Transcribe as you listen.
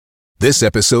This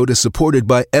episode is supported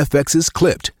by FX's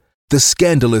Clipped, the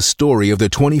scandalous story of the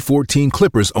 2014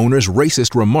 Clippers owner's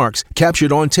racist remarks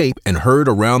captured on tape and heard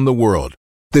around the world.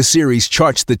 The series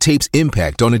charts the tape's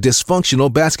impact on a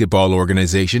dysfunctional basketball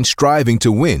organization striving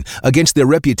to win against their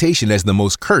reputation as the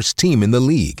most cursed team in the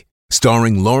league.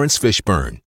 Starring Lawrence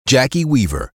Fishburne, Jackie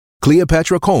Weaver,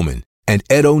 Cleopatra Coleman, and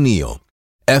Ed O'Neill.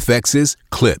 FX's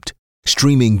Clipped,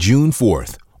 streaming June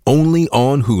 4th, only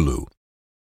on Hulu.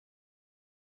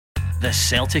 The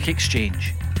Celtic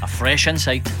Exchange, a fresh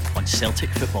insight on Celtic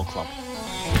Football Club.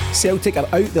 Celtic are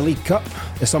out the League Cup.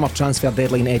 The summer transfer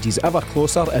deadline edges ever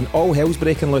closer and all hell's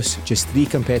breaking loose just 3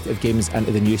 competitive games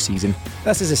into the new season.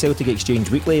 This is the Celtic Exchange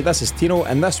Weekly. This is Tino,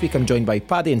 and this week I'm joined by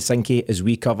Paddy and Sinky as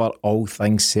we cover all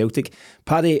things Celtic.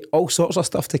 Paddy, all sorts of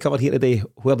stuff to cover here today.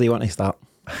 Where do you want to start?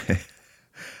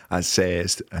 It's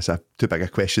a too big a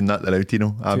question that now,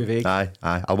 Tino. Too vague. Aye.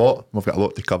 A lot. We've got a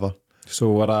lot to cover.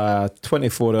 So we're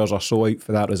 24 hours or so out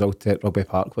for that result at Rugby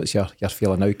Park. What's your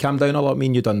feeling now? Calm down a lot. I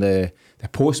mean, you done the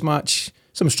post-match.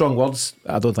 Some strong words.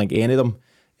 I don't think any of them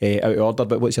out of order,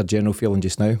 but what's your general feeling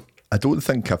just now? I don't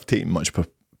think I've taken much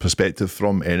perspective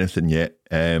from anything yet.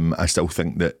 I still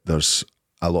think that there's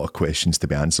a lot of questions to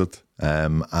be answered,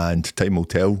 and time will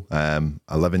tell.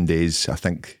 11 days, I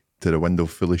think, to the window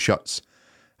fully shuts.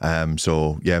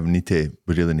 So yeah, we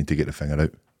really need to get the finger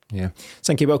out. Yeah.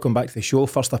 Sinky, welcome back to the show.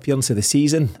 First appearance of the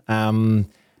season.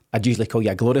 I'd usually call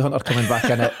you a glory hunter coming back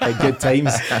in at good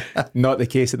times. Not the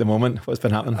case at the moment. What's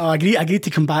been happening? I agreed to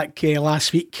come back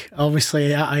last week,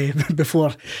 obviously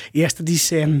before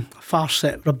yesterday's farce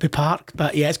at Rugby Park.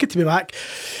 But yeah, it's good to be back.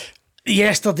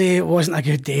 Yesterday wasn't a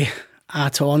good day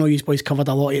at all. I know you boys covered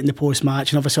a lot of it in the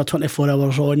post-match, and obviously we're 24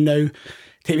 hours on now.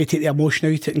 Take the emotion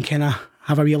out of it and kind of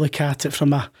have a wee look at it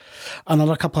from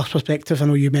another couple of perspectives. I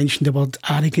know you mentioned the word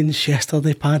arrogance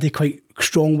yesterday, Paddy, quite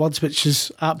strong words, which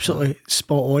is absolutely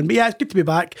spot on. But yeah, it's good to be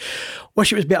back.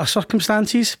 Wish it was better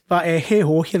circumstances, but hey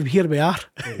ho, here we are.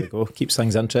 There we go. Keeps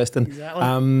things interesting.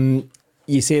 Exactly.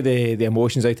 You say the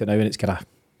emotions out it now, and it's kind of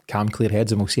calm, clear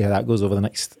heads, and we'll see how that goes over the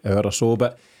next hour or so.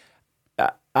 But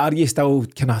are you still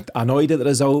kind of annoyed at the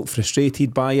result,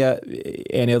 frustrated by it?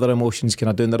 Any other emotions kind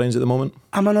of doing the rounds at the moment?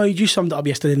 I'm annoyed. You summed it up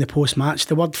yesterday in the post-match.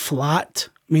 The word flat,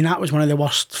 I mean, that was one of the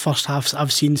worst first halves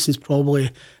I've seen since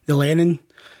probably the Lennon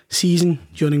season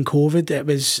during COVID. It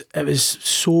was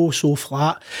so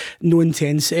flat. No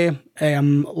intensity,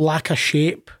 lack of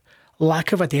shape,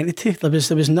 lack of identity. There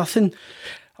was nothing.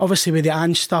 Obviously with the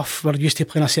Ange stuff, we're used to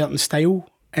playing a certain style,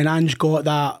 and Ange got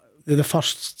that. The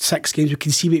first 6 games, we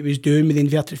could see what he was doing with the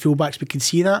inverted fullbacks. We could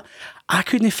see that. I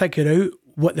couldn't figure out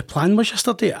what the plan was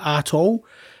yesterday at all.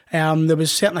 There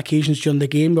was certain occasions during the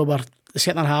game where the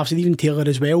second halves, and even Taylor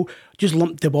as well, just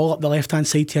lumped the ball up the left-hand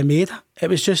side to Almeida. It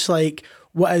was just like,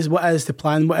 what is the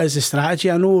plan? What is the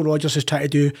strategy? I know Rodgers is trying to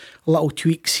do little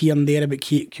tweaks here and there about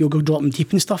Kyogo dropping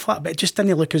deep and stuff like that, but it just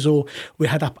didn't look as though we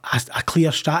had a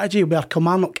clear strategy, where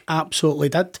Kilmarnock absolutely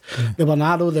did. They were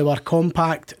narrow, they were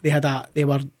compact, they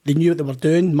knew what they were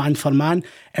doing, man for man,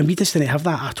 and we just didn't have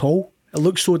that at all. It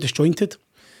looked so disjointed.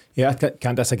 Yeah, I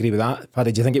can't disagree with that.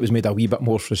 Paddy, do you think it was made a wee bit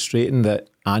more frustrating that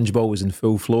Ange ball was in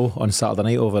full flow on Saturday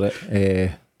night over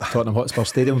at Tottenham Hotspur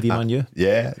Stadium, Man U?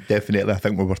 Yeah, definitely. I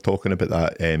think we were talking about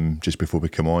that just before we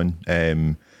come on.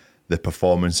 The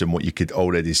performance and what you could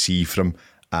already see from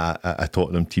a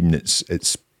Tottenham team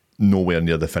it's nowhere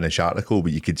near the finished article,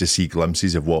 but you could just see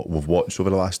glimpses of what we've watched over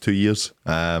the last 2 years.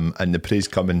 And the praise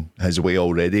coming his way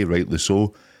already, rightly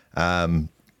so.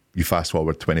 You fast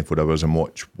forward 24 hours and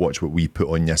watch what we put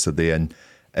on yesterday, and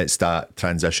it's that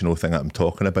transitional thing that I'm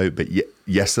talking about. But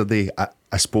yesterday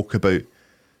I spoke about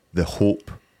the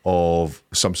hope of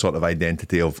some sort of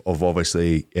identity of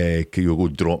obviously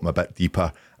Kyogo dropping a bit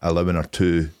deeper, allowing our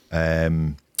two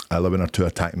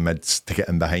attacking mids to get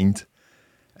in behind.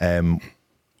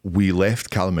 We left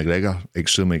Callum McGregor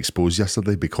extremely exposed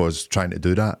yesterday because trying to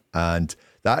do that, and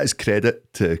that is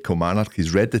credit to Kilmarnock.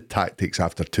 He's read the tactics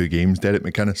after 2 games, Derek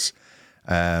McInnes,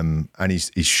 and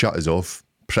he's shut us off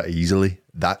pretty easily.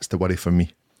 That's the worry for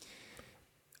me.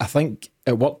 I think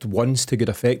it worked once to good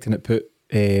effect, and it put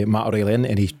Matt O'Reilly in,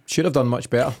 and he should have done much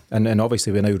better, and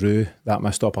obviously we now rue that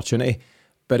missed opportunity,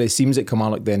 but it seems that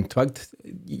Kilmarnock then twigged.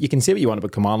 You can say what you want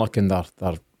about Kilmarnock and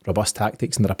their robust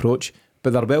tactics and their approach,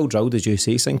 but they're well drilled, as you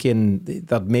say, Sinky, and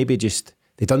they're maybe just,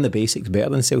 they've done the basics better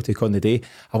than Celtic on the day.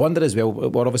 I wonder as well,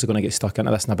 we're obviously going to get stuck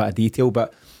into this in a bit of detail,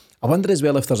 but I wonder as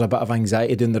well if there's a bit of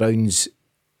anxiety doing the rounds.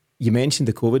 You mentioned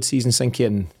the COVID season, Sinky,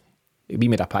 and we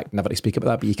made a pact never to speak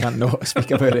about that, but you can't not speak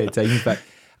about it at times.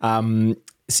 But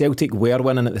Celtic were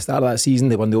winning at the start of that season.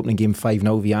 They won the opening game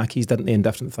 5-0 via Accies, didn't they, and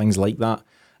different things like that.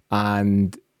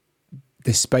 And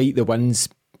despite the wins,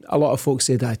 a lot of folks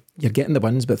say that you're getting the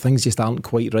wins, but things just aren't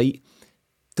quite right.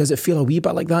 Does it feel a wee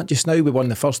bit like that just now? We won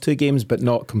the first 2 games, but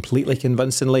not completely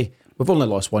convincingly. We've only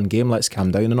lost 1 game, let's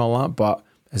calm down and all that, but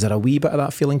is there a wee bit of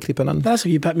that feeling creeping in? That's a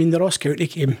wee bit. I mean, the Ross County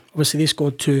game, obviously they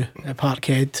scored 2 at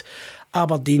Parkhead.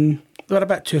 Aberdeen, they were a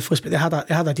bit toothless, but they had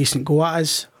a decent go at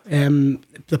us.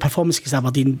 The performance against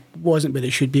Aberdeen wasn't what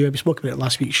it should be. We spoke about it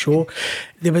last week's show.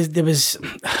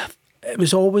 It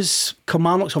was always,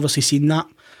 Kilmarnock's obviously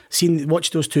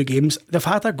watched those 2 games. They've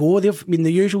had a go.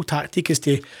 The usual tactic is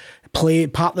to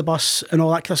park the bus and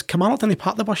all that. Because Kilmarnock didn't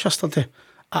park the bus yesterday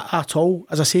at all.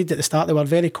 As I said at the start, they were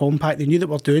very compact. They knew what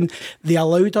they were doing. They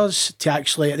allowed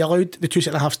they allowed the 2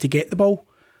 centre halves to get the ball.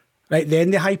 Right,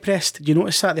 then they high pressed. Did you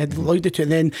notice that? They had allowed it to,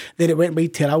 and then it went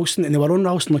wide to Ralston, and they were on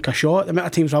Ralston like a shot. The amount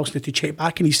of times Ralston had to check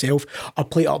back in himself or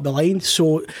play it up the line.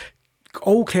 So,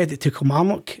 all credit to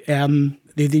Kilmarnock.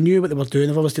 They knew what they were doing.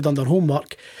 They've obviously done their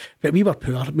homework, but we were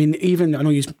poor. I mean, even, I know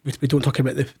we don't talk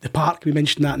about the park, we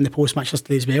mentioned that in the post-match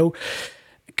yesterday as well.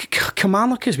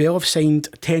 Kilmarnock as well have signed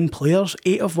 10 players,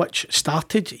 8 of which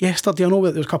started yesterday. I know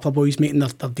that there was a couple of boys making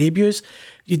their debuts.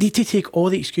 You need to take all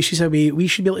the excuses away. We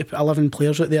should be able to put 11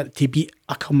 players out there to beat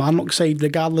a Kilmarnock side,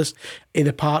 regardless of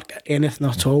the park, anything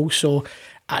at all. So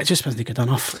it just wasn't good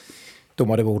enough. Don't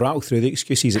worry, we'll rattle through the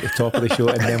excuses at the top of the show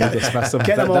and then we'll dismiss them.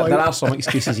 There are some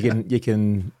excuses you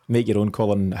can make your own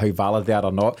call on how valid they are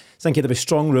or not. I think there were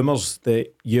strong rumours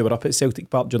that you were up at Celtic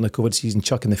Park during the COVID season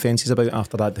chucking the fences about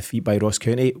after that defeat by Ross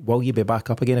County. Will you be back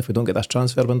up again if we don't get this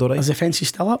transfer window right? Is the fences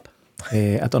still up?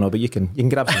 I don't know, but you can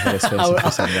grab some of those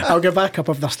fences. I'll get back up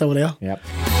if they're still there. Yep.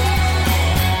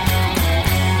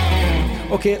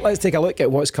 Okay, let's take a look at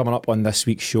what's coming up on this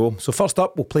week's show. So first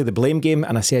up, we'll play the blame game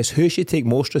and assess who should take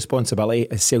most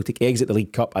responsibility as Celtic exit the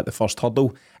League Cup at the first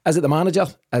hurdle. Is it the manager?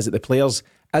 Is it the players?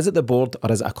 Is it the board?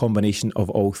 Or is it a combination of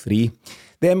all 3?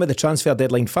 Then with the transfer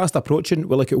deadline fast approaching,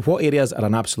 we'll look at what areas are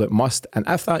an absolute must and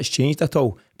if that's changed at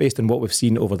all based on what we've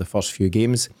seen over the first few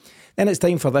games. Then it's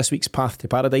time for this week's Path to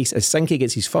Paradise as Sinky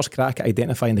gets his first crack at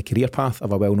identifying the career path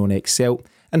of a well-known ex-Celt.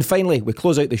 And finally, we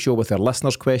close out the show with our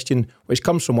listener's question, which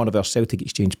comes from one of our Celtic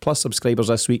Exchange Plus subscribers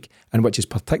this week and which is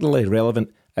particularly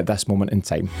relevant at this moment in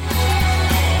time.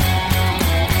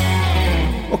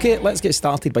 Okay, let's get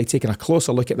started by taking a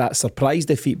closer look at that surprise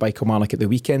defeat by Kilmarnock at the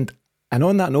weekend. And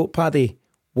on that note, Paddy,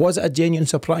 was it a genuine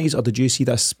surprise or did you see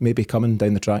this maybe coming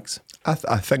down the tracks? I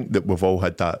think that we've all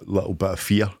had that little bit of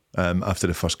fear after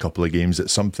the first couple of games that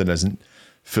something isn't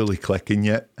fully clicking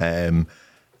yet. I'm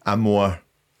more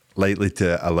likely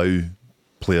to allow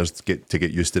players to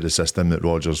get used to the system that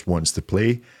Rodgers wants to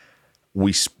play.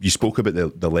 You spoke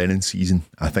about the Lennon season.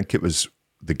 I think it was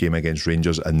the game against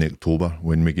Rangers in October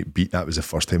when we get beat. That was the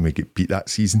first time we get beat that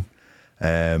season.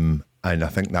 And I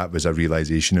think that was a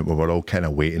realisation that we were all kind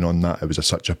of waiting on that. It was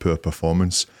such a poor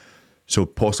performance. So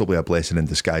possibly a blessing in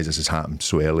disguise this has happened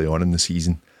so early on in the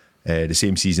season. The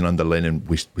same season under Lennon,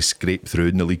 we scraped through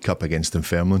in the League Cup against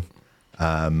Dunfermline.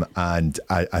 And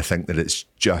I think that it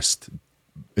just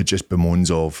bemoans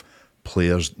of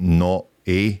players not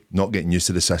getting used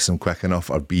to the system quick enough,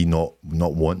 or B, not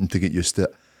wanting to get used to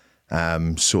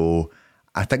it. So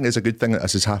I think it's a good thing that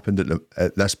this has happened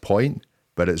at this point,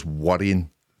 but it's worrying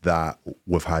that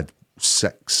we've had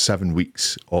 6-7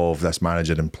 weeks of this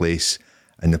manager in place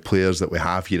and the players that we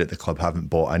have here at the club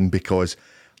haven't bought in, because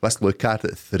let's look at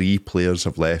it, 3 players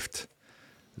have left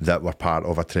that were part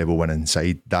of a treble winning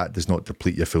side. That does not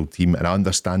deplete your full team. And I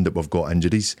understand that we've got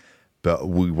injuries, but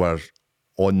we were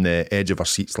on the edge of our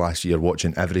seats last year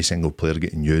watching every single player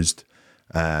getting used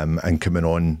and coming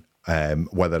on,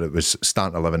 whether it was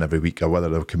starting 11 every week or whether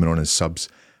they were coming on as subs.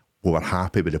 We were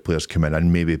happy with the players coming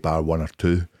in, maybe bar 1 or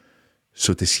 2.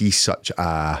 So to see such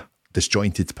a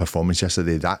disjointed performance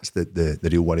yesterday, that's the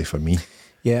real worry for me.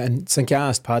 Yeah, and since I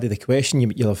asked Paddy the question,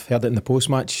 you'll have heard it in the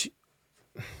post-match.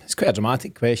 It's quite a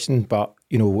dramatic question, but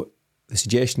the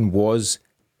suggestion was,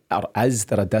 or is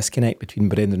there a disconnect between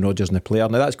Brendan Rodgers and the player?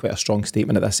 Now that's quite a strong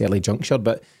statement at this early juncture,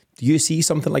 but do you see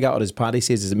something like that, or as Paddy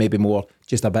says, is it maybe more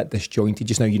just a bit disjointed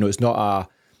just now? It's not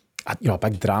a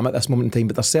big drama at this moment in time,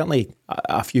 but there's certainly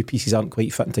a few pieces aren't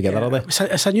quite fitting together, are they?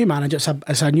 It's a new manager,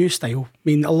 it's a new style. I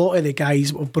mean, a lot of the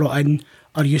guys we've brought in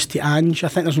are used to Ange. I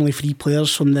think there's only 3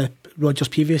 players from the Rodgers'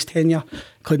 previous tenure,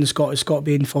 including Scott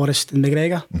Bain, Forrest and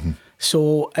McGregor. Mm-hmm.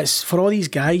 So it's for all these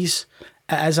guys,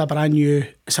 it is a brand new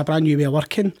way of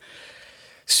working.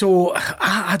 So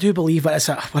I do believe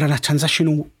that we're in a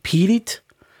transitional period.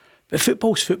 But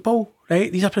football's football,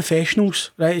 right? These are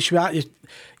professionals, right?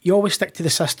 You always stick to the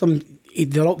system.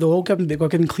 They're all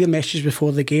given clear messages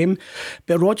before the game.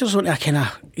 But Rodgers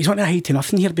he's not a high to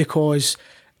nothing here, because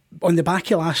on the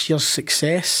back of last year's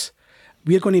success,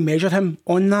 we're going to measure him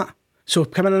on that. So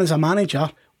coming in as a manager,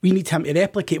 we need him to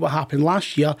replicate what happened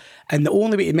last year, and the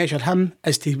only way to measure him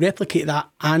is to replicate that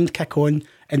and kick on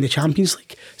in the Champions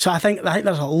League. So I think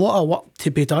there's a lot of work to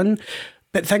be done.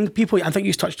 But I think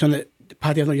you touched on it,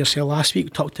 Paddy, not yourself last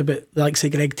week, talked about the likes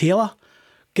of Greg Taylor.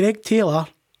 Greg Taylor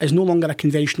is no longer a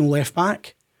conventional left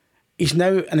back. He's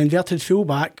now an inverted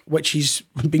fullback, which he's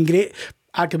been great,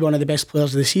 arguably one of the best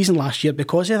players of the season last year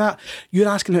because of that. You're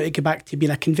asking him to go back to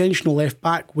being a conventional left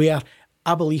back where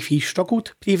I believe he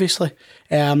struggled previously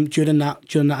during that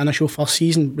initial first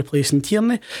season replacing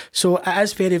Tierney. So it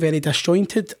is very, very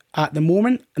disjointed at the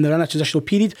moment and they're in a transitional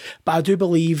period. But I do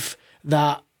believe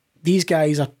that these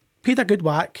guys are paid a good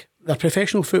whack. They're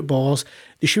professional footballers.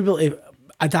 They should be able to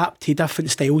adapt to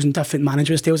different styles and different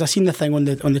management styles. I seen the thing on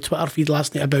the Twitter feed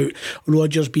last night about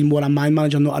Rodgers being more a man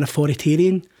manager, not an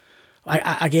authoritarian.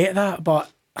 I get that,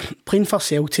 but playing for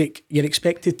Celtic, you're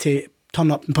expected to turn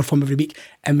up and perform every week,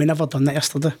 and we never done that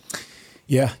yesterday.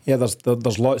 Yeah,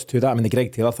 there's lots to that. I mean, the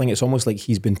Greg Taylor thing, it's almost like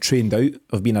he's been trained out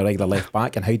of being a regular left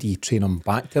back, and how do you train him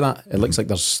back to that? It looks like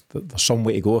there's some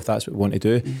way to go if that's what we want to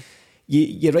do.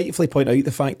 You rightfully point out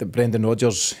the fact that Brendan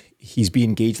Rodgers, he's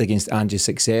been engaged against Ange's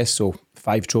success, so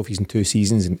 5 trophies in 2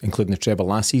 seasons, including the treble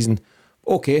last season.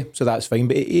 Okay, so that's fine,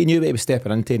 but he knew what he was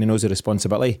stepping into and he knows the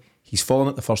responsibility. He's fallen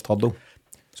at the first hurdle,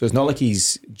 so it's not like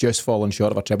he's just fallen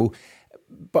short of a treble.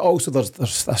 But also there's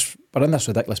this, we're in this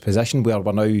ridiculous position where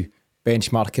we're now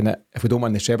benchmarking it. If we don't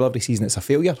win the treble every season, it's a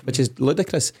failure, which is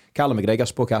ludicrous. Callum McGregor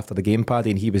spoke after the game,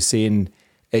 Paddy, and he was saying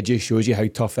it just shows you how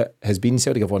tough it has been.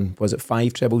 Celtic have won, was it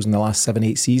 5 trebles in the last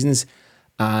 7-8 seasons?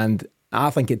 And I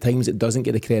think at times it doesn't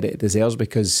get the credit it deserves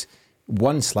because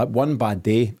one slip, one bad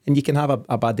day, and you can have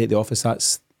a bad day at the office,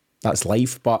 that's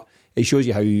life, but it shows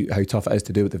you how tough it is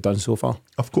to do what they've done so far.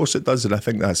 Of course it does, and I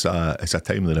think it's a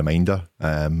timely reminder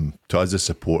to us as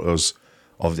supporters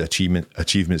of the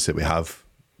achievements that we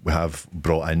have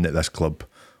brought in at this club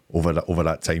over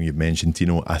that time you've mentioned,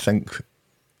 Tino. I think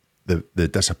the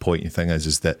disappointing thing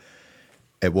is that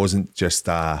it wasn't just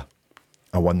a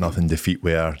 1-0 defeat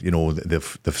where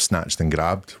they've snatched and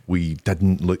grabbed. We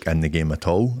didn't look in the game at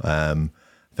all. I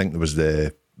think there was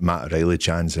the Matt O'Reilly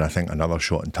chance and I think another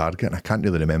shot on target, and I can't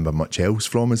really remember much else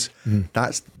from us.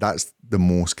 That's the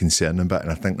most concerning bit,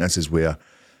 and I think this is where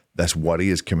this worry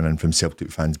is coming in from Celtic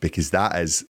fans, because that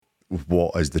is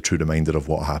what is the true reminder of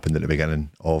what happened at the beginning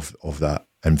of that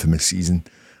infamous season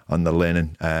under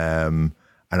Lennon. And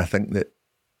I think that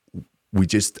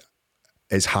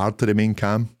it's hard to remain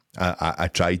calm. I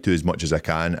try to as much as I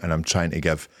can, and I'm trying to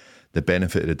give the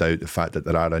benefit of the doubt, the fact that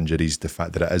there are injuries, the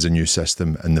fact that it is a new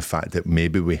system, and the fact that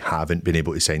maybe we haven't been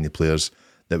able to sign the players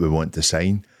that we want to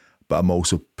sign. But I'm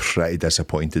also pretty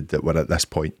disappointed that we're at this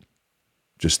point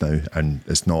just now, and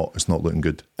it's not looking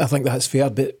good. I think that's fair,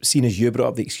 but seeing as you brought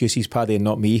up the excuses, Paddy, and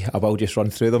not me, I will just run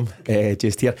through them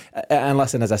just here. And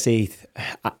listen, as I say,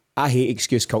 I hate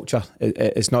excuse culture.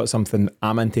 It's not something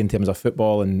I'm into in terms of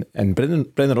football, and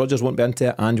Brendan Rodgers won't be into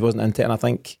it, Ange wasn't into it, and I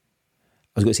think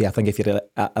if you're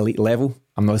at elite level,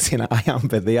 I'm not saying that I am,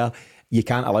 but you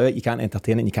can't allow it, you can't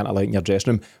entertain it, and you can't allow it in your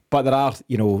dressing room. But there are,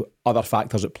 other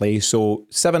factors at play. So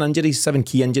 7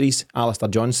 key injuries: Alistair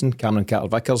Johnson, Cameron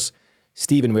Carter-Vickers,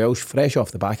 Stephen Welsh, fresh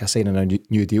off the back of signing a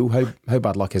new deal. How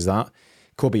bad luck is that?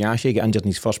 Kobayashi got injured in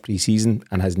his first pre-season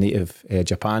in his native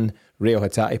Japan. Reo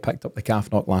Hatate picked up the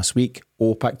calf knock last week.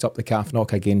 O picked up the calf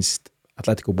knock against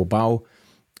Atletico Bilbao.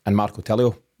 And Marco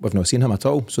Tilio, we've not seen him at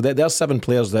all. So there's 7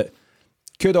 players that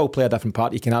could all play a different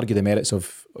part. You can argue the merits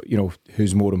of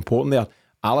who's more important there.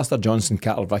 Alistair Johnson,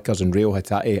 Carter-Vickers and Reo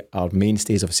Hatate are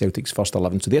mainstays of Celtic's first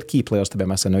 11. So they're key players to be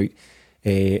missing out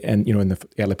in the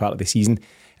early part of the season.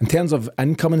 In terms of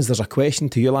incomings, there's a question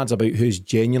to you lads about who's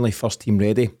genuinely first team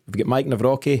ready. We've got Mike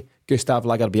Nawrocki, Gustav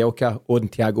Lagerbielke, Odin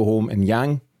Thiago Holm and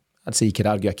Yang. I'd say you could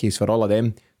argue a case for all of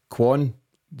them. Kwon,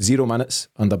 0 minutes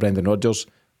under Brendan Rodgers.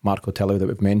 Marco Tilio that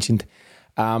we've mentioned.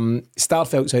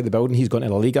 Starfelt's out the building, he's gone to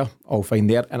La Liga, all fine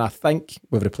there, and I think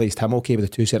we've replaced him okay with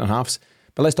the 2 centre halves.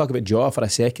 But let's talk about Jota for a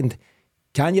second.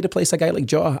 Can you replace a guy like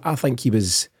Jota? I think he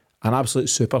was an absolute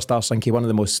superstar, Sinky, one of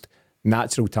the most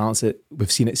natural talents that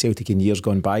we've seen at Celtic in years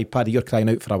gone by. Paddy, you're crying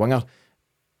out for a winger,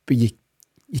 but you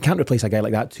can't replace a guy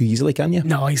like that too easily, can you?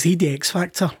 No, he's the X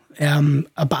factor.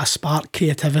 A bit of spark,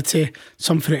 creativity,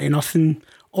 something out of nothing,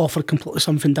 offer completely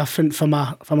something different from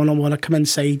a number one, come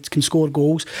inside, can score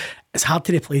goals. It's hard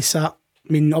to replace that.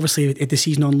 I mean, obviously at the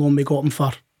season on loan we got him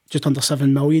for just under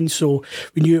 7 million, so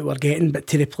we knew what we were getting, but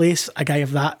to replace a guy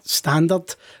of that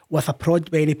standard with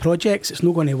any projects, it's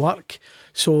not going to work.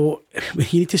 So we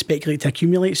need to speculate to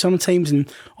accumulate sometimes,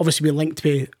 and obviously we're linked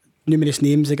with numerous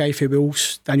names, the guy for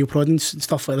Wolves, Daniel Proddins and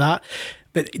stuff like that.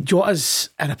 But Jota's,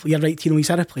 you're right, he's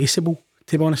irreplaceable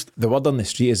to be honest. The word on the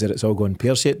street is that it's all going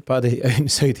pear-shaped, Paddy, out in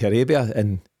Saudi Arabia,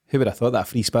 and who would have thought that a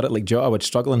free spirit like Jota would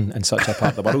struggle in such a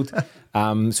part of the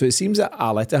world? So it seems that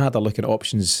Al Ittihad are looking at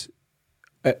options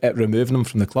at removing him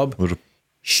from the club.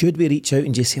 Should we reach out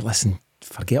and just say, listen,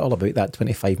 forget all about that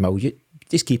 25 mil,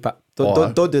 just keep it,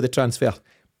 don't do the transfer,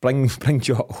 bring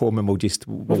Jota home and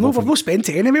we've not spent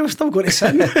it anyway, we're still going to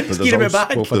sit steer him back.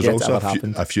 There's also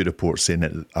a few reports saying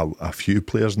that a few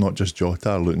players, not just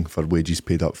Jota, are looking for wages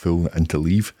paid up full and to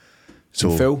leave.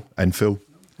 So in full.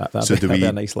 So do we,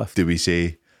 a nice lift. Do we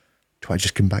say, do I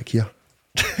just come back here?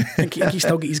 I think he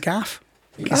still get his gaff.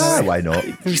 Why not?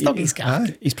 He's still get his gaff.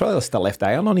 He's probably still left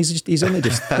iron on. He's only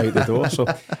just out the door. So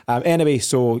anyway,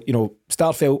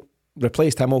 Starfelt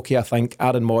replaced him okay, I think.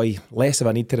 Aaron Moy, less of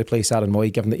a need to replace Aaron Moy,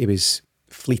 given that he was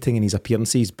fleeting in his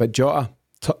appearances. But Jota,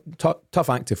 tough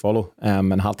act to follow,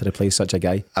 and hard to replace such a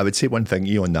guy. I would say one thing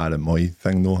on the Aaron Moy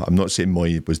thing, though. I'm not saying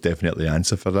Moy was definitely the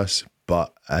answer for this,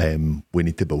 but we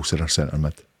need to bolster our centre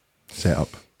mid set up.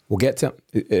 We'll get to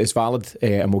it. It's valid,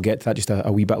 and we'll get to that just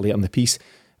a wee bit later in the piece.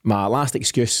 My last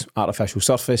excuse, artificial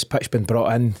surface, pitch been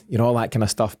brought in, all that kind of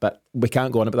stuff, but we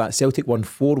can't go on about that. Celtic won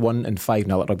 4-1 and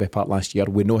 5-0 at Rugby Park last year.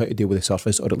 We know how to deal with the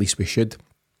surface, or at least we should.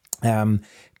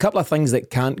 Couple of things that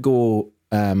can't go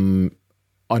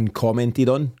uncommented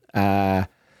on.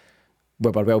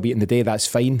 We were well beaten the day, that's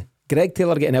fine. Greg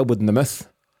Taylor getting elbowed in the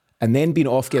mouth and then being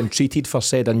off getting treated for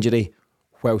said injury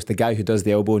whilst the guy who does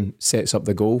the elbowing sets up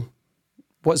the goal.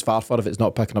 What's VAR for if it's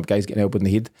not picking up guys getting elbowed in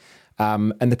the head?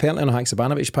 And the penalty on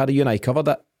Haksabanovic, Paddy, you and I covered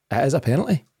it. It is a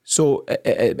penalty. So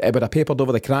it would have papered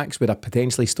over the cracks, would have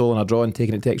potentially stolen a draw and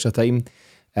taken it to extra time.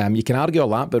 You can argue all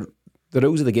that, but the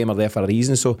rules of the game are there for a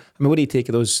reason. So, what do you take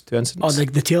of those two incidents?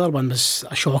 The Taylor one was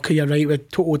a shocker, you're right,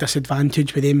 with total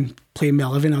disadvantage with him playing with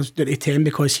 11 as to 10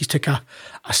 because he took an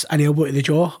elbow to the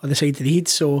jaw on the side of the head.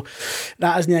 So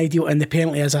that isn't ideal, and the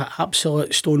penalty is an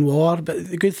absolute stone wall. But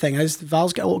the good thing is, the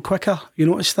VAR's get a little quicker. You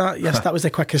noticed that? Yes, that was the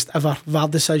quickest ever VAR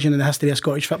decision in the history of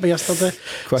Scottish football yesterday.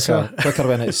 Quicker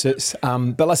when it suits.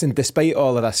 But listen, despite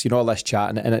all of this, all this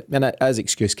chat, and it is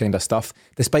excuse kind of stuff,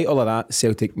 despite all of that,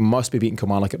 Celtic must be beating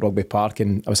Kilmarnock at Rugby Park.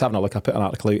 And I was having a look, I put an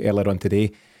article out earlier on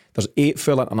today. There's 8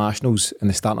 full internationals in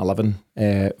the starting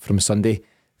 11 from Sunday,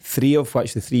 3 of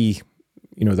which the 3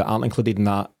 that aren't included in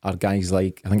that are guys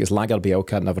like, I think it's Lager,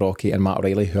 Bielka, Navrocki and Matt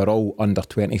O'Reilly, who are all under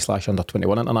 20/under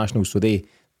 21 internationals, so they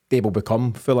will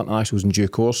become full internationals in due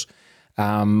course.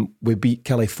 We beat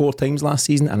Kelly 4 times last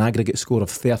season, an aggregate score of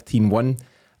 13-1,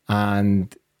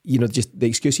 and just the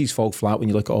excuses fall flat when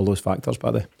you look at all those factors,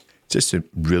 Paddy. Just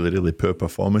really, really poor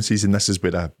performances, and this is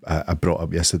where I brought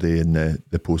up yesterday in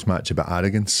the post-match about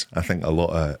arrogance. I think a lot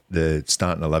of the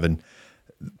starting 11,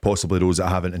 possibly those that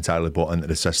haven't entirely bought into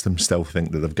the system, still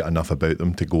think that they've got enough about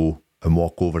them to go and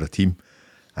walk over a team,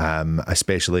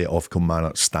 especially off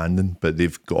Kilmarnock standing. But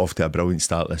they've got off to a brilliant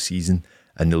start this season,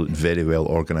 and they look very well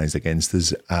organised against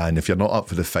us. And if you're not up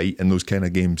for the fight in those kind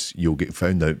of games, you'll get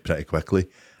found out pretty quickly.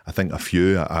 I think a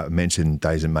few, I mentioned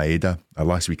Daisen Maeda.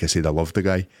 Last week I said I loved the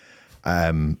guy.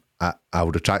 I'll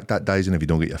retract that, Dyson, if you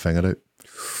don't get your finger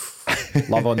out.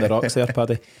 Love on the rocks there,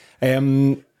 Paddy.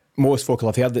 Most folk will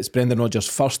have heard it's Brendan Rodgers'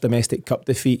 first domestic cup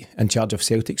defeat in charge of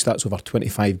Celtic, so that's over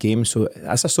 25 games, so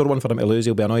that's a sore one for him to lose.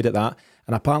 He'll be annoyed at that.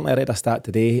 And apparently I read a stat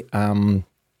today,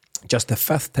 just the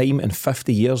 5th time in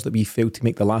 50 years that we failed to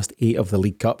make the last 8 of the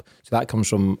League Cup. So that comes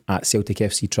from at Celtic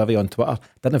FC Trivia on Twitter.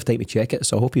 Didn't have time to check it,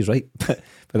 so I hope he's right. But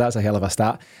that's a hell of a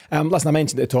stat. Listen, I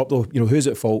mentioned at the top though, who's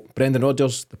at fault? Brendan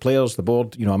Rodgers, the players, the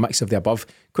board, a mix of the above.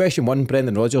 Question 1,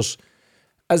 Brendan Rodgers,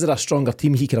 is there a stronger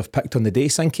team he could have picked on the day,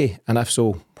 Sinky? And if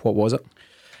so, what was it?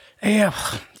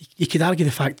 You could argue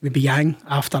the fact maybe Yang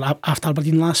after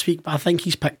Aberdeen last week, but I think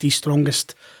he's picked his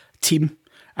strongest team.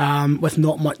 With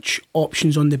not much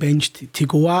options on the bench to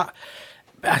go at.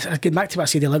 I get back to what I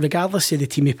said earlier, regardless of the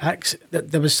team he picks,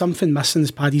 there was something missing, as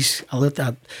Paddy's alluded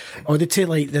to. I would say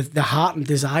like the heart and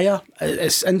desire.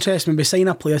 It's interesting when we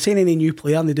sign any new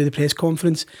player and they do the press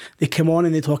conference, they come on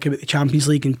and they talk about the Champions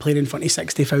League and playing in front of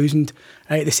 60,000.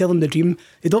 Right? They sell them the dream.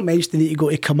 They don't mention they need to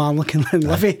go to Kilmarnock and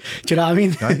Livy. Do you know what I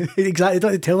mean? Exactly. They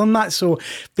don't tell them that. So,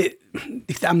 but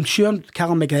I'm sure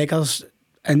Callum McGregor's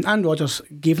and Rodgers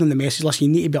gave them the message, listen,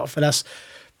 you need to be up for this.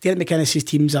 Derek McInnes's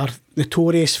teams are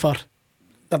notorious for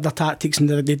their tactics, and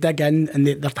they dig in and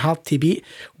they're hard to beat.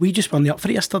 We just weren't up for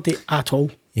it yesterday at all.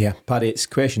 Yeah, Paddy, it's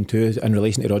question 2 in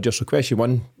relation to Rodgers. So question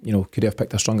 1, could he have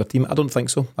picked a stronger team? I don't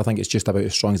think so. I think it's just about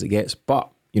as strong as it gets.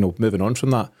 But, moving on from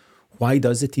that, why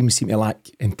does the team seem to lack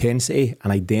intensity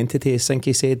and identity, as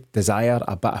Sinky said, desire,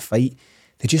 a bit of fight?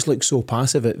 They just look so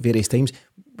passive at various times.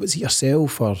 Was it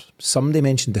yourself or somebody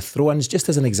mentioned the throw-ins, just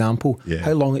as an example,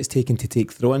 how long it's taken to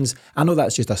take throw-ins? I know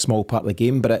that's just a small part of the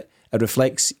game, but it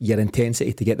reflects your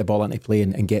intensity to get the ball into play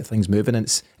and get things moving,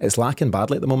 and it's lacking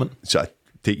badly at the moment. So I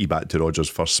take you back to Rodgers'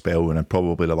 first spell and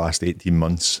probably the last 18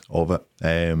 months of it.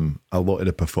 A lot of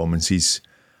the performances,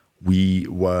 we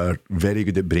were very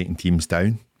good at breaking teams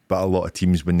down, but a lot of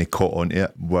teams, when they caught onto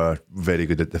it, were very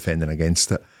good at defending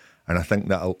against it. And I think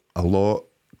that a lot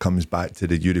comes back to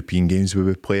the European games we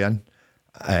would play in,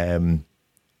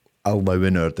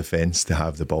 allowing our defence to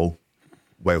have the ball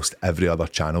whilst every other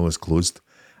channel is closed.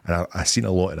 And I seen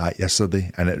a lot of that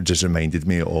yesterday, and it just reminded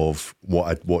me of what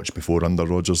I'd watched before under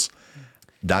Rodgers.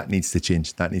 That needs to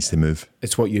change. That needs to move.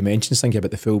 It's what you mentioned, thinking about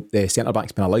the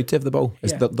centre-backs being allowed to have the ball.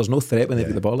 There's no threat when they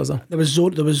get the ball, is there? There was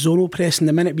zonal pressing.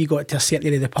 The minute we got to a certain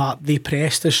area of the park, they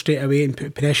pressed us straight away and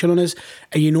put pressure on us.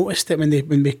 And you noticed that when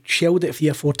we shelled it 3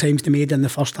 or 4 times, they made in the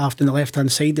first half on the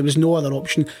left-hand side, there was no other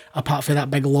option apart from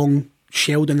that big long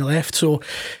shelled on the left. So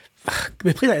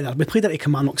we played it there. We played it to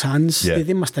Kilmarnock's hands. Yeah.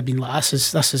 They must have been like,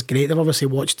 this is great. They've obviously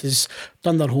watched us,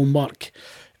 done their homework,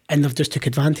 and they've just took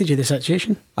advantage of the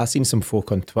situation. I've seen some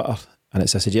folk on Twitter, and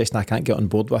it's a suggestion I can't get on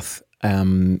board with,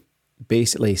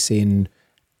 basically saying,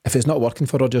 if it's not working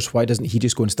for Rodgers, why doesn't he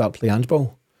just go and start playing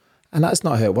handball? And that's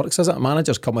not how it works, is it?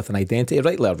 Managers come with an identity,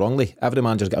 rightly or wrongly. Every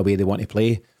manager's got a way they want to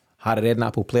play. Harry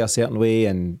Redknapp will play a certain way,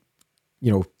 and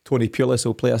Tony Pulis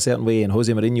will play a certain way, and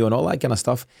Jose Mourinho and all that kind of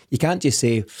stuff. You can't just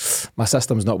say, my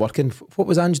system's not working. What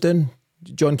was Ange doing?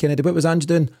 John Kennedy, what was Ange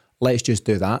doing? Let's just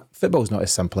do that. Football's not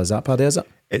as simple as that, Paddy, is it?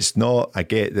 It's not. I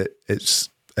get that it's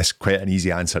quite an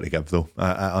easy answer to give, though.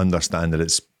 I understand that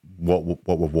it's what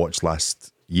we've watched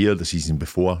last year, the season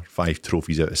before, 5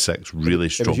 trophies out of 6, really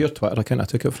strong. It was your Twitter account I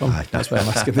took it from. That's why I'm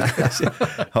asking the question.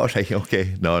 All right,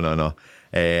 okay. No.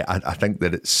 I think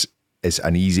that it's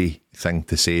an easy thing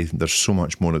to say. There's so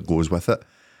much more that goes with it.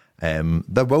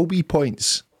 There will be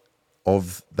points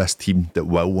of this team that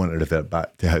will want to revert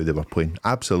back to how they were playing.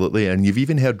 Absolutely. And you've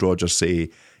even heard Rodgers say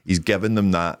he's given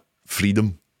them that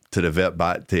freedom to revert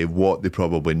back to what they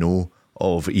probably know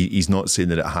of. He's not saying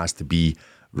that it has to be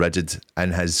rigid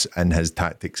in his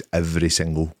tactics every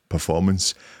single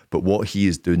performance. But what he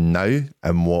is doing now,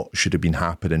 and what should have been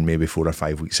happening maybe 4 or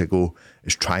 5 weeks ago,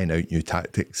 is trying out new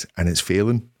tactics, and it's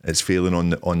failing. It's failing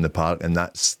on the park, and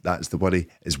that's the worry.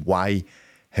 Is why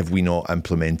have we not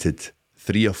implemented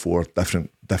 3 or 4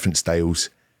 different styles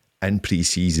in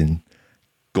pre-season,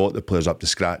 got the players up to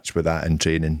scratch with that in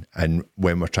training, and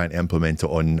when we're trying to implement it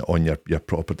on your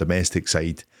proper domestic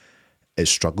side,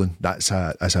 it's struggling. That's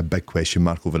a big question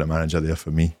mark over the manager there for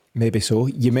me. Maybe so.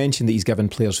 You mentioned that he's given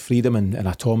players freedom and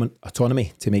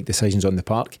autonomy to make decisions on the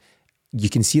park. You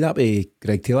can see that with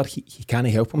Greg Taylor. He can't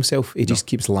help himself. He just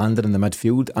keeps landing in the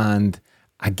midfield, and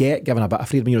I get giving a bit of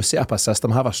freedom. Set up a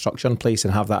system, have a structure in place,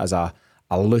 and have that as a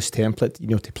loose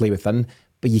template, to play within.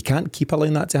 But you can't keep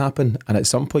allowing that to happen. And at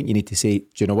some point, you need to say, do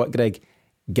you know what, Greg?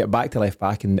 Get back to left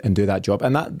back and do that job.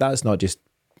 And that's not just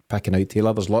picking out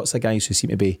Taylor. There's lots of guys who seem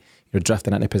to be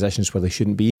drifting into positions where they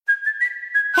shouldn't be.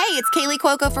 Hey, it's Kaylee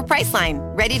Cuoco for Priceline.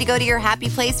 Ready to go to your happy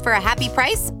place for a happy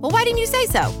price? Well, why didn't you say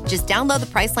so? Just download the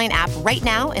Priceline app right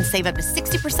now and save up to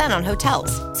 60% on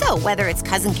hotels. So whether it's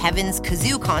Cousin Kevin's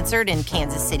Kazoo Concert in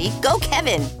Kansas City, go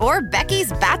Kevin, or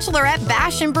Becky's Bachelorette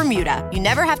Bash in Bermuda, you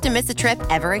never have to miss a trip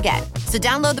ever again. So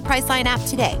download the Priceline app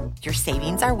today. Your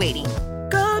savings are waiting.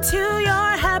 Go to your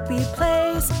happy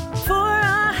place for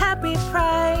a happy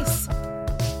price.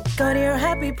 Go to your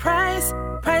happy price,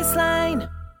 Priceline.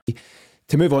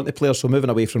 To move on to players, so moving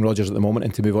away from Rodgers at the moment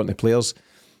and to move on to players,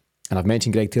 and I've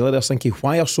mentioned Greg Taylor there, thinking,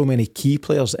 why are so many key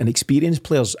players and experienced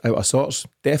players out of sorts?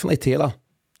 Definitely Taylor.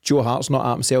 Joe Hart's not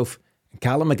at himself. And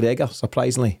Callum McGregor,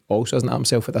 surprisingly, also isn't at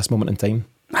himself at this moment in time.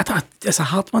 It's a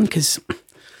hard one because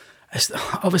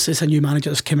obviously it's a new manager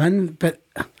that's come in, but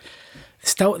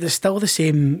it's still the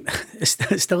same.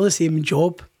 It's still the same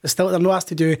job. They're not asked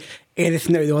to do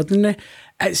anything out of the ordinary.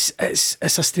 It's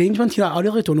a strange one. I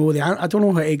really don't know I don't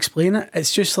know how to explain it.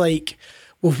 It's just like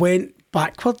we've went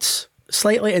backwards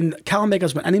slightly, and Callum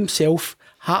McGregor's went in himself.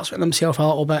 Hart's went in himself a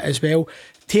little bit as well.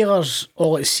 Taylor's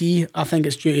all at sea. I think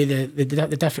it's due to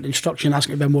the different instruction,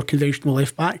 asking to be a more conventional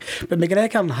left back. But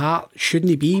McGregor and Hart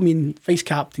shouldn't he be? I mean, vice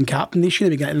captain, they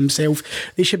shouldn't be getting themselves.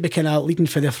 They should be kind of leading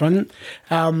for the front.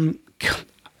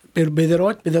 With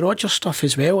the Rodgers stuff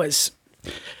as well,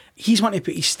 he's wanting to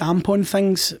put his stamp on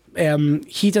things.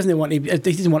 He doesn't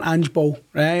want Ange ball,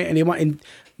 right? And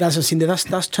as I've seen,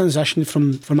 this transition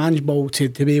from Ange ball to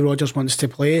the way Rodgers wants to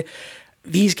play.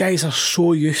 These guys are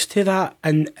so used to that,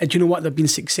 and do you know what? They've been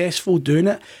successful doing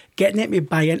it, getting it to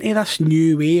buy into this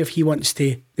new way of the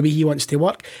way he wants to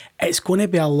work. It's going to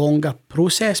be a longer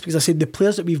process because I said the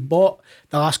players that we've bought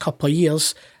the last couple of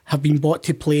years have been bought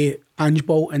to play Ange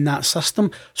ball in that system.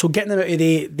 So getting them out of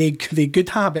the good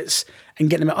habits and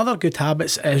getting them out of other good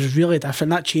habits is really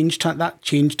different. That change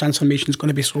transformation is going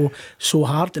to be so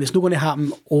hard, and it's not going to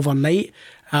happen overnight.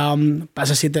 But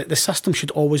as I said, the system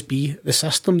should always be the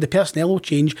system. The personnel will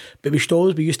change, but we should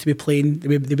always be used to be playing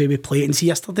the way we played. And see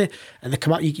yesterday, and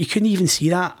you couldn't even see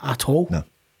that at all. No,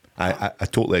 I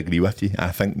totally agree with you.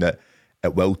 I think that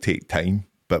it will take time,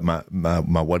 but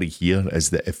my worry here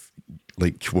is that if,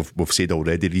 like we've said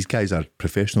already, these guys are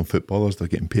professional footballers. They're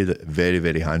getting paid very,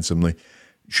 very handsomely.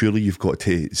 Surely you've got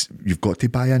to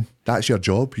buy in. That's your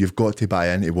job. You've got to buy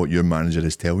into what your manager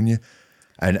is telling you.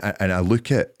 And I look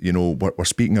at, we're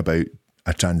speaking about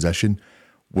a transition.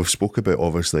 We've spoke about,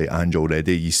 obviously, Ange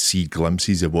already. You see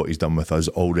glimpses of what he's done with us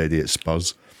already at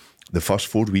Spurs. The first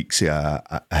 4 weeks of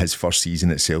his first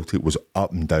season at Celtic was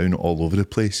up and down all over the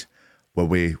place. Were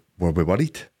we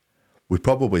worried? We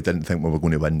probably didn't think we were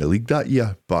going to win the league that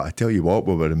year, but I tell you what,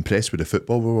 we were impressed with the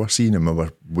football we were seeing,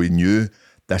 and we knew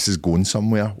this is going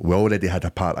somewhere. We already had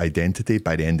a part identity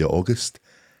by the end of August.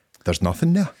 There's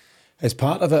nothing there. As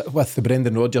part of it, with the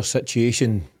Brendan Rodgers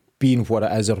situation being what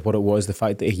it is or what it was, the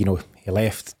fact that he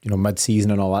left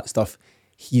mid-season and all that stuff,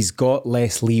 he's got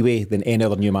less leeway than any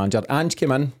other new manager. Ange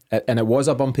came in, and it was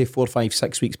a bumpy 4, 5,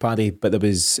 6 weeks, Paddy, but there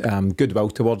was goodwill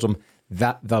towards him.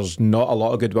 That there's not a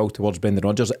lot of goodwill towards Brendan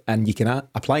Rodgers, and you can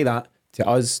apply that to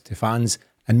us, to fans,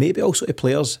 and maybe also to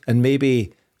players. And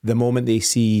maybe the moment they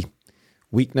see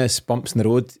weakness, bumps in the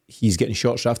road, he's getting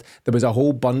short shrift. There was a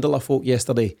whole bundle of folk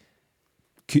yesterday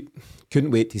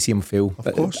couldn't wait to see him fail.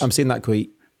 Of course. I'm saying that quite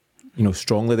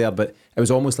strongly there, but it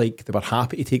was almost like they were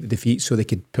happy to take the defeat so they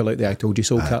could pull out the "I told you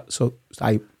so" card. So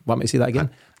I want me to say that again.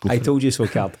 I told you so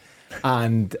card.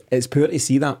 And it's poor to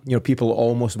see that. People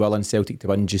almost willing Celtic to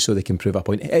win just so they can prove a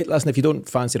point. Hey, listen, if you don't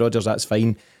fancy Rodgers, that's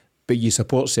fine, but you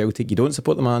support Celtic. You don't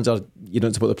support the manager, you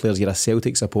don't support the players. You're a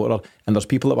Celtic supporter, and there's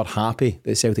people that were happy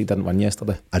that Celtic didn't win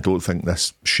yesterday. I don't think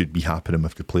this should be happening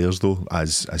with the players, though.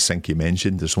 As Sinky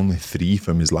mentioned, there's only 3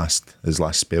 from his last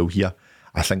spell here.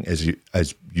 I think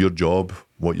as your job,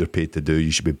 what you're paid to do,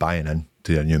 you should be buying in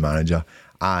to your new manager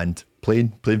and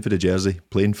playing for the jersey,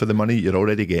 playing for the money you're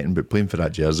already getting, but playing for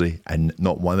that jersey. And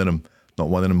not one of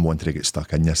them wanted to get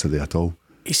stuck in yesterday at all.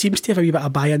 He seems to have a wee bit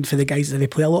of buy-in for the guys that they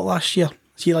play a lot last year.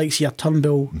 See, like your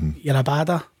Turnbull, your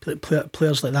Abada,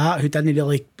 players like that who didn't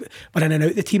really were in and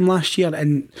out the team last year.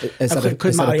 And it's a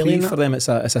plea for them. It's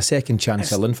a second chance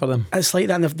filling for them. It's like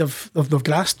that, and they've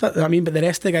grasped it. I mean, but the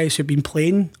rest of the guys who've been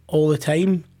playing all the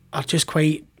time are just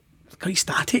quite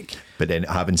static. But then,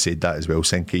 having said that as well,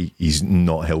 Sinky, he's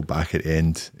not held back at the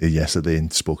end yesterday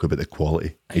and spoke about the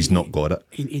quality. He's not got it.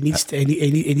 He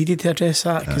needed to address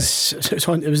that because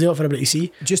it was there for everybody to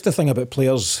see. Just the thing about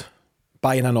players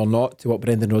buying in or not to what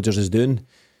Brendan Rodgers is doing,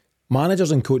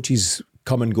 managers and coaches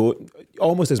come and go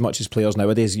almost as much as players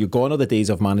nowadays. You're gone are the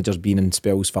days of managers being in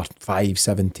spells for 5,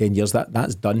 7, 10 years.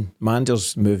 That's done.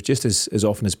 Managers move just as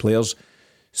often as players.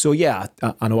 So yeah,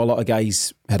 I know a lot of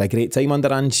guys had a great time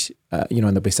under Ange, and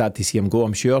they'll be sad to see him go,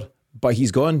 I'm sure. But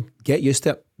he's gone. Get used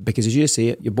to it, because as you say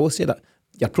it, you both say that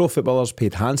you're pro footballers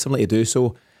paid handsomely to do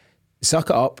so.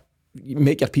 Suck it up.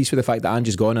 Make your peace with the fact that Ange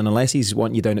is gone, and unless he's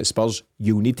wanting you down at Spurs,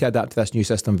 you'll need to adapt to this new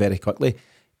system very quickly,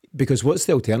 because what's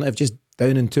the alternative? Just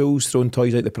down in tools, throwing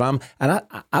toys out the pram? And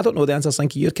I don't know the answer,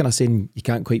 Sinky. You're kind of saying you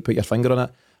can't quite put your finger on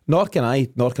it. Nor can I,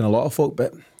 nor can a lot of folk,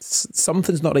 but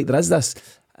something's not right. There is this,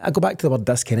 I go back to the word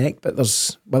disconnect, but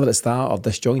there's, whether it's that or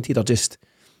disjointed or just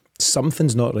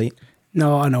something's not right.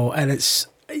 No, I know, and it's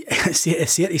there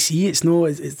to see. It's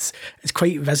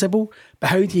quite visible.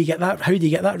 But how do you get that? How do you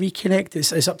get that reconnect?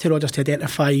 It's up to Rodgers to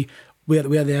identify where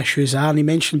the issues are. And he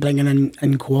mentioned bringing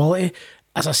in quality.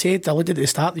 As I said, I alluded at the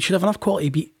start, they should have enough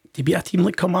quality to beat a team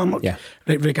like Kilmarnock,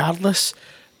 regardless.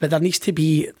 But there needs to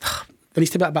be a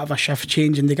bit of a shift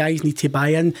change, and the guys need to buy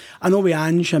in. I know with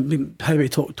Ange, how we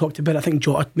talked about it, I think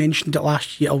Jota mentioned it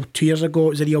last year or 2 years ago. It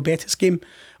was the Real Betis game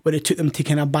where it took them to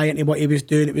kind of buy into what he was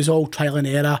doing. It was all trial and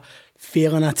error,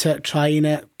 failing at it, trying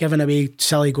it, giving away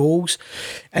silly goals.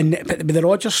 But with the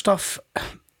Rodgers stuff,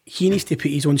 he needs to put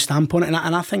his own stamp on it. And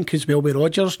I think as well with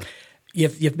Rodgers,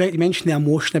 you've mentioned the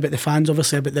emotion about the fans,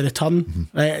 obviously, about the return.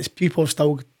 Right? It's people have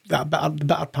still that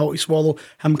bitter pill to swallow,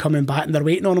 him coming back, and they're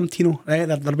waiting on him, Tino. Right?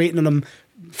 They're waiting on him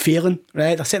failing.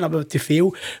 Right? They're setting up to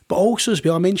fail. But also as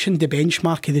well, I mentioned the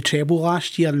benchmark of the treble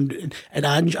last year, and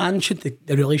Ange had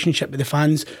the relationship with the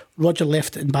fans. Roger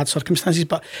left in bad circumstances,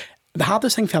 but the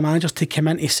hardest thing for a manager is to come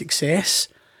into success.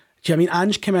 Do you know what I mean?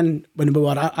 Ange came in when we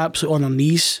were absolutely on our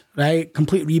knees, right?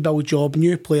 Complete rebuild job,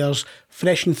 new players,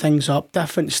 freshen things up,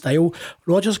 different style.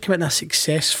 Rodgers came in a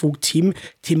successful team.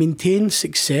 To maintain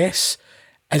success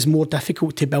is more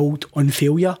difficult to build on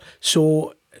failure.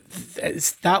 So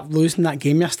it's that losing that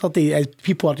game yesterday,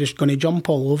 people are just going to jump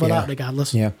all over that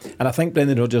regardless. Yeah, and I think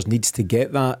Brendan Rodgers needs to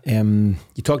get that.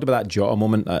 You talked about that Jota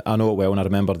moment. I know it well, and I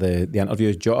remember the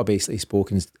interview. Jota basically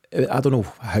spoke, and I don't know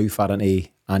how far into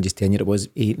Ange's tenure it was,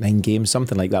 8-9 games,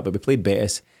 something like that, but we played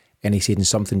Betis, and he said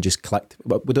something just clicked.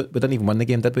 But we didn't even win the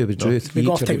game, did we? We drew 3-2. We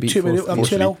got up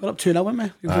 2-0, we're up 2-0,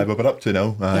 weren't we? Aye, we were up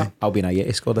 2-0. Yeah. Albion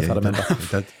Ayeti scored, if I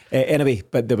remember. Anyway,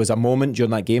 but there was a moment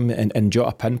during that game, and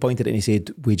Jota pinpointed it, and he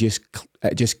said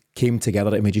it just came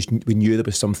together, and we knew there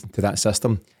was something to that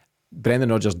system. Brendan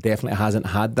Rodgers definitely hasn't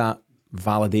had that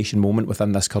validation moment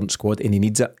within this current squad, and he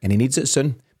needs it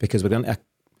soon, because we're going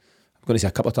to see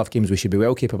a couple of tough games. We should be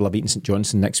well capable of beating St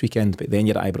Johnstone next weekend, but then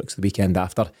you're at Ibrox the weekend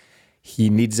after.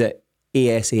 He needs it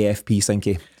ASAFP,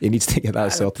 Sinky. He needs to get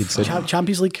that sorted soon.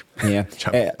 Champions League. Yeah.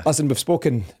 Listen, we've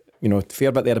spoken,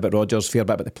 fair bit there about Rodgers, fair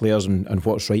bit about the players and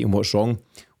what's right and what's wrong.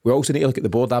 We also need to look at the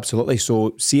board, absolutely.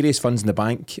 So, serious funds in the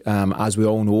bank, as we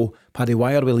all know. Paddy,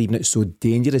 why are we leaving it so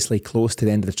dangerously close to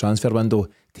the end of the transfer window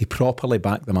to properly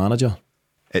back the manager?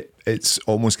 It's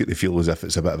almost get the feel as if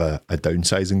it's a bit of a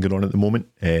downsizing going on at the moment.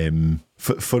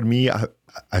 For me,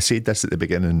 I said this at the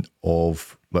beginning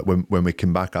of when we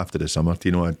came back after the summer.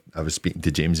 I was speaking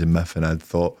to James and Miff, and I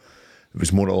thought it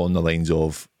was more along the lines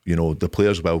of, the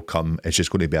players will come. It's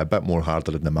just going to be a bit more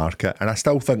harder in the market, and I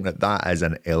still think that is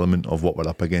an element of what we're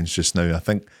up against just now. I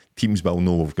think teams will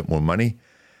know we've got more money.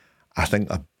 I think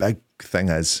a big thing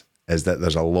is that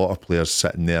there's a lot of players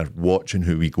sitting there watching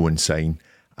who we go and sign.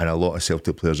 And a lot of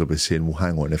Celtic players will be saying, well,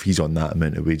 hang on, if he's on that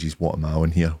amount of wages, what am I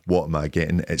on here? What am I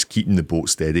getting? It's keeping the boat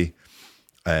steady.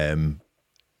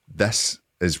 This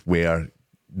is where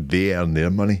they earn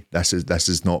their money. This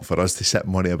is not for us to sit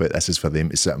and worry about. This is for them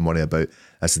to sit and worry about.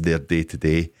 This is their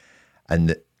day-to-day.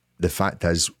 And the fact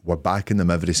is, we're backing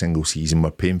them every single season. We're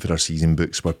paying for our season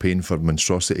books. We're paying for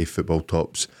monstrosity football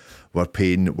tops. We're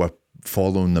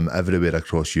following them everywhere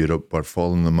across Europe. We're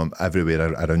following them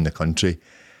everywhere around the country.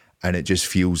 And it just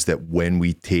feels that when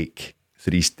we take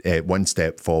one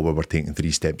step forward, we're taking 3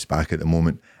 steps back at the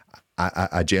moment.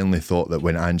 I genuinely thought that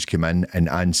when Ange came in, and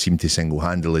Ange seemed to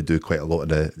single-handedly do quite a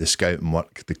lot of the scouting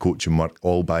work, the coaching work,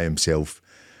 all by himself,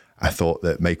 I thought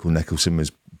that Michael Nicholson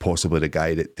was possibly the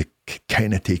guy to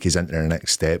kind of take us into the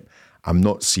next step. I'm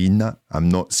not seeing that,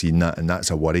 and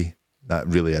that's a worry. That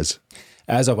really is.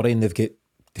 It is a worry, and they've got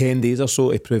 10 days or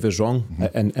so to prove us wrong,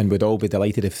 and we'd all be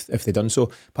delighted if they'd done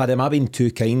so. Paddy, am I being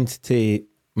too kind to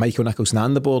Michael Nicholson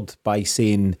and the board by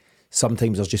saying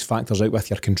sometimes there's just factors out with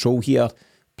your control here,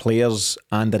 players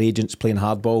and their agents playing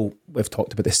hardball? We've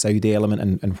talked about the Saudi element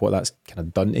and what that's kind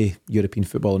of done to European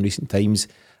football in recent times.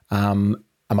 Am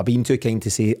I being too kind to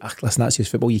say, listen, that's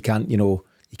just football, you can't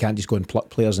just go and pluck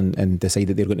players and decide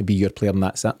that they're going to be your player and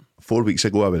that's it? 4 weeks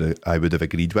ago I would have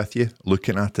agreed with you.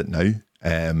 Looking at it now,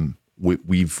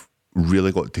 we've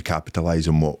really got to capitalise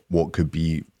on what could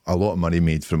be a lot of money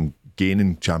made from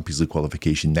gaining Champions League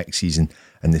qualification next season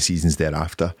and the seasons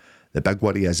thereafter. The big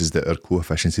worry is that our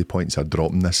co-efficiency points are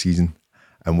dropping this season,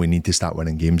 and we need to start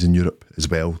winning games in Europe as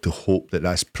well to hope that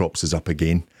this props us up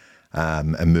again,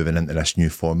 and moving into this new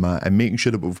format and making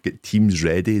sure that we've got teams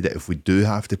ready that if we do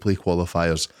have to play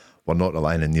qualifiers, we're not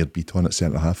relying on Nearbeat on at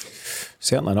centre half.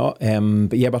 Certainly not.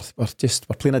 But yeah,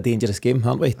 we're playing a dangerous game,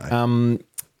 aren't we?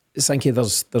 Sinky,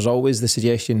 there's always the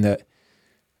suggestion that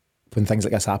when things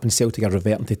like this happen, Celtic are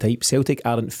reverting to type. Celtic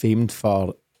aren't famed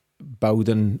for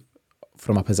building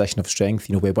from a position of strength.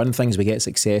 We win things, we get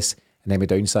success, and then we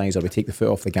downsize, or we take the foot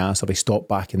off the gas, or we stop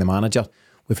backing the manager.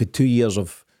 We've had 2 years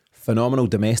of phenomenal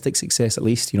domestic success, at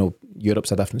least.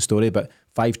 Europe's a different story, but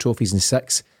 5 trophies in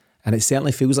 6, and it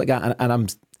certainly feels like that. And I'm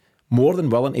more than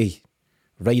willing to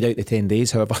ride out the 10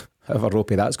 days, however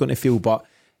ropey that's going to feel,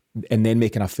 and then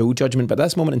making a full judgment. But at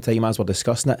this moment in time, as we're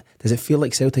discussing it, does it feel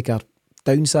like Celtic are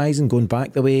downsizing, going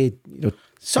back the way?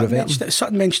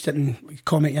 Sutton mentioned it in a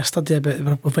comment yesterday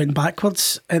about we went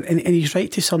backwards, and he's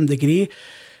right to some degree.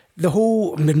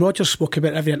 When Rodgers spoke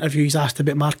about every interview, he's asked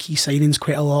about marquee signings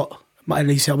quite a lot,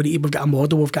 and he said we've got a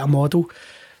model.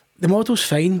 The model's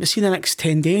fine, but see, the next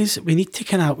 10 days we need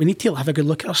to have a good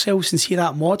look at ourselves and see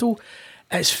that model.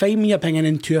 It's fine when you're bringing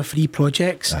in 2 or 3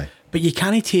 projects. Aye. But you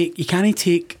can't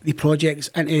take the projects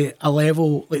into a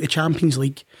level like the Champions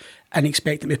League and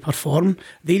expect them to perform.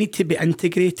 They need to be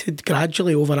integrated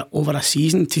gradually over a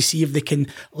season to see if they can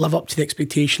live up to the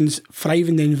expectations, thrive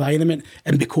in the environment,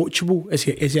 and be coachable, as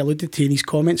he alluded to in his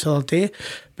comments the other day.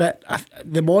 But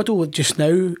the model just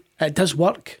now, it does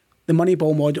work. The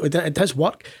Moneyball model, it does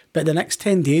work. But the next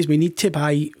 10 days, we need to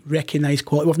buy recognised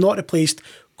quality. We've not replaced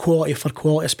quality for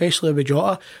quality, especially with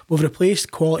Jota. We've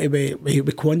replaced quality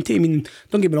with quantity. I mean,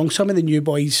 don't get me wrong, some of the new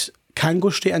boys can go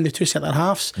straight into two centre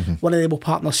halves. One of them will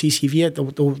partner CCV.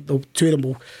 They'll two of them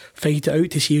will fight it out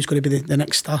to see who's going to be the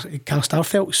next Carl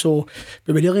Starfelt. So,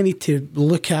 but we really need to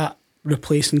look at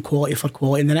replacing quality for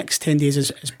quality. In the next 10 days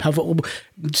is pivotal.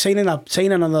 Signing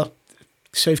another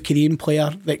South Korean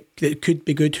player that could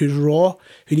be good, who's raw,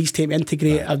 who needs time to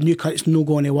integrate. A new cut, it's no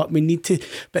going to work. We need to,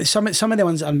 but some of the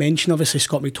ones that I mentioned, obviously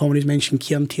Scott McTominay's mentioned,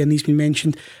 Kieran Tierney's been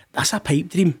mentioned. That's a pipe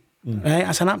dream. Right,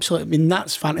 that's an absolute. I mean,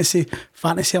 that's fantasy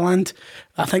land.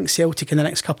 I think Celtic in the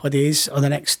next couple of days or the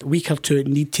next week or two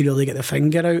need to really get the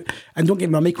finger out. And don't get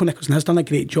me wrong, Michael Nicholson has done a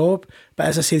great job. But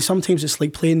as I say, sometimes it's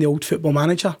like playing the old Football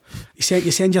Manager. You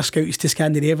send your scouts to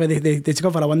Scandinavia. They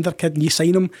discover a wonder kid, and you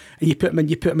sign him, and you put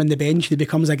him in the bench. He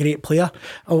becomes a great player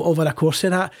over the course of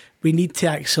that. We need to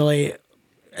actually.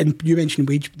 And you mentioned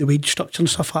the wage structure and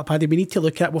stuff like that, Paddy. We need to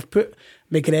look at. We've put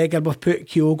McGregor, we've put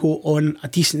Kyogo on a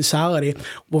decent salary.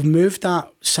 We've moved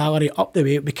that salary up the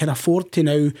way. We can afford to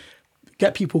now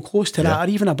get people close to that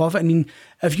or even above it. I mean,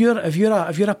 if you're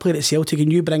a player at Celtic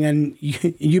and you bring in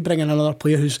another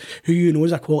player who you know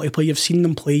is a quality player, you've seen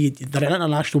them play, they're an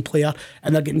international player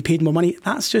and they're getting paid more money.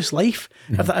 That's just life.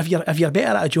 If you're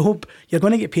better at a job, you're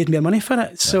going to get paid more money for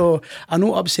it. So I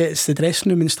know it upsets the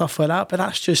dressing room and stuff like that, but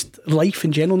that's just life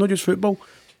in general, not just football.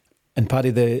 And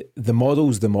Paddy, the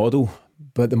model's the model,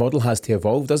 but the model has to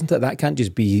evolve, doesn't it? That can't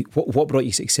just be what brought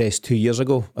you success 2 years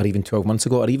ago, or even 12 months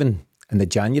ago, or even in the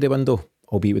January window,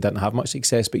 albeit we didn't have much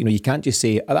success. But you can't just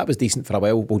say, that was decent for a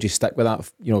while, we'll just stick with that,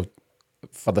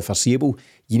 for the foreseeable.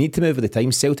 You need to move with the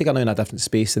times. Celtic are now in a different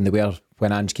space than they were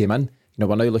when Ange came in.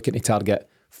 We're now looking to target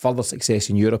further success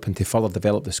in Europe and to further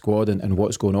develop the squad and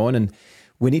what's going on. And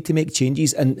we need to make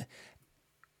changes. And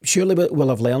surely we'll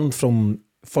have learned from,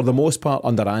 for the most part,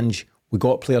 under Ange, we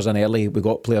got players in early, we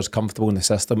got players comfortable in the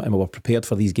system, and we were prepared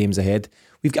for these games ahead.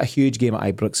 We've got a huge game at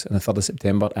Ibrox on the 3rd of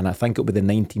September, and I think it'll be the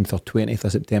 19th or 20th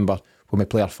of September when we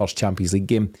play our first Champions League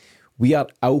game. We are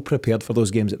ill prepared for those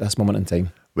games at this moment in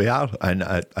time. We are, and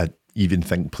I even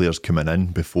think players coming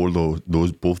in before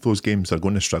both those games are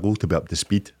going to struggle to be up to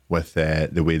speed with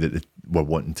the way that we're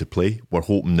wanting to play. We're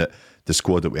hoping that the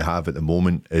squad that we have at the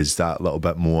moment is that little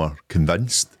bit more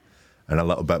convinced and a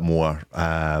little bit more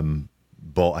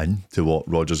bought in to what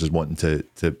Rodgers is wanting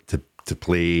to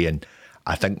play. And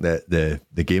I think that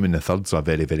the game in the third's a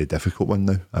very, very difficult one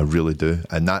now. I really do,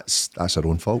 and that's our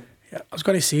own fault. Yeah, I was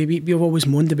going to say we've always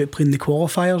moaned about playing the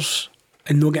qualifiers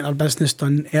and not getting our business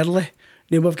done early.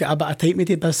 Now we've got a bit of time to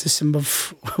do business, and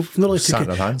we've not really sat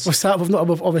our hands. We've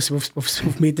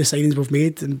made the signings we've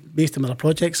made, and based on our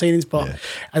project signings. But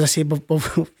as I say,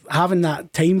 we've having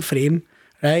that time frame.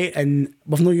 Right, and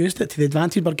we've not used it to the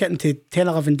advantage. We're getting to 10,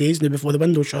 11 days now before the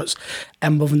window shuts,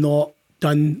 and we've not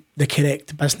done the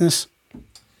correct business.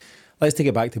 Let's take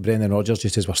it back to Brendan Rodgers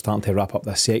just as we're starting to wrap up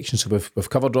this section. So we've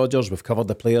covered Rodgers, we've covered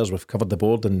the players, we've covered the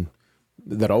board, and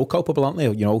they're all culpable, aren't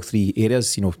they? All three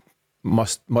areas,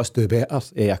 must do better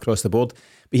across the board.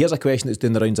 But here's a question that's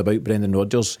doing the rounds about Brendan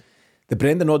Rodgers. The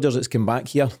Brendan Rodgers that's come back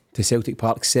here to Celtic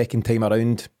Park second time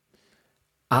around,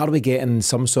 are we getting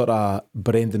some sort of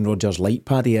Brendan Rodgers light,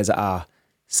 Paddy? Is it a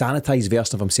sanitised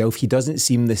version of himself? He doesn't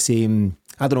seem the same,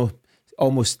 I don't know,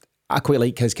 almost, I quite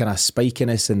like his kind of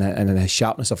spikiness and his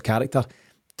sharpness of character.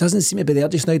 Doesn't seem to be there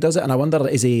just now, does it? And I wonder,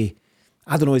 is he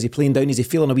playing down? Is he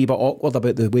feeling a wee bit awkward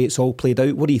about the way it's all played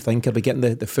out? What do you think? Are we getting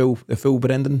the full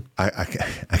Brendan? I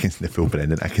can the full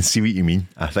Brendan. I can see what you mean.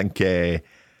 I think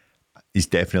he's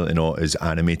definitely not as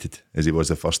animated as he was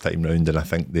the first time round, and I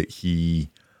think that he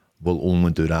will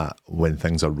only do that when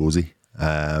things are rosy.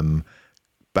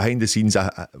 Behind the scenes,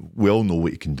 we all know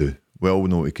what he can do.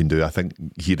 I think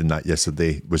hearing that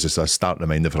yesterday was just a stark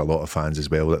reminder for a lot of fans as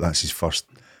well that that's his first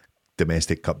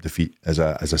domestic cup defeat as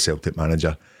a Celtic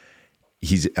manager.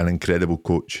 He's an incredible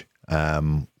coach.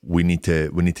 We need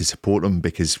to support him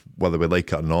because whether we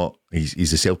like it or not,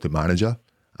 he's a Celtic manager,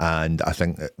 and I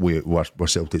think that we're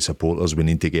Celtic supporters. We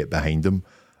need to get behind him.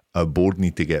 Our board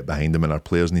need to get behind him, and our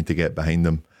players need to get behind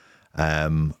him.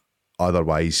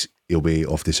 Otherwise, he'll be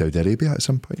off to Saudi Arabia at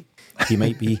some point. He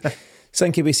might be.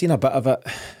 Sinky, we've seen a bit of it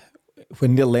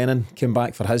when Neil Lennon came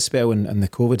back for his spell in the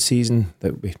COVID season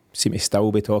that we seem to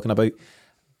still be talking about.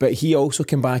 But he also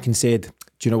came back and said,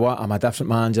 do you know what, I'm a different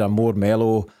manager, I'm more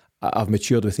mellow, I've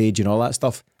matured with age and all that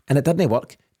stuff. And it didn't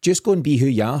work. Just go and be who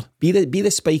you are. Be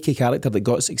the spiky character that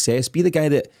got success. Be the guy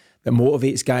that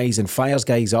motivates guys and fires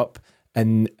guys up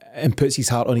and puts his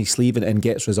heart on his sleeve and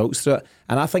gets results through it.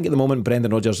 And I think at the moment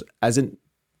Brendan Rodgers isn't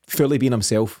fully being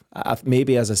himself.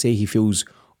 Maybe, as I say, he feels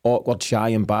awkward, shy,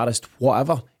 embarrassed,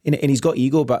 whatever. And he's got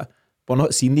ego, but we're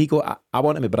not seeing the ego. I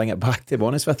want him to bring it back, to be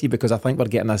honest with you, because I think we're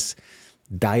getting this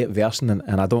diet version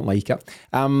and I don't like it.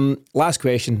 Last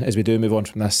question as we do move on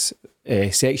from this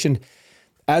section.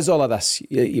 As all of this,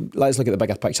 let's look at the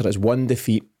bigger picture. It's 1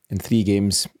 defeat in 3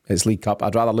 games. It's League Cup.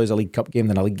 I'd rather lose a League Cup game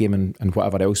than a league game and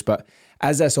whatever else. But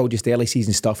is this all just early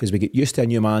season stuff as we get used to a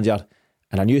new manager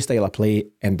and a new style of play,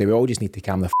 and do we all just need to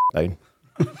calm the down?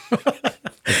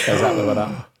 Is that where we're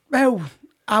at? Well,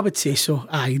 I would say so.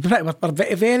 Aye,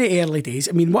 we're very early days.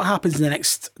 I mean, what happens in the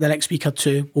next week or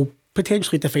two will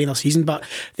potentially define our season, but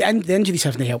the injuries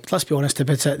haven't helped. Let's be honest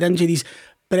about it. The injuries,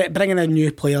 bringing in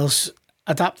new players,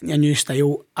 adapting to a new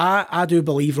style. I do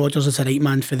believe Rodgers is the right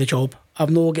man for the job. I've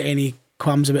not got any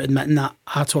qualms about admitting that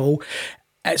at all.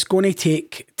 It's going to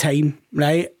take time,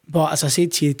 right? But as I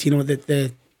said to you,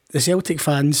 the Celtic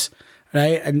fans,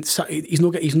 right, and so he's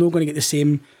not going to get the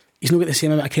same. He's not got the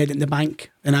same amount of credit in the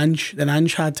bank than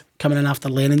Ange had coming in after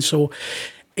Lennon. So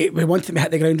we wanted him to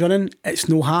hit the ground running. It's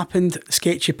no happened.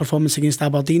 Sketchy performance against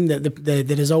Aberdeen.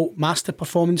 The result masked the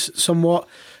performance somewhat.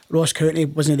 Ross County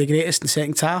wasn't the greatest in the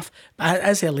second half, but it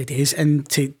is early days, and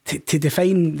to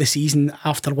define the season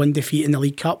after 1 defeat in the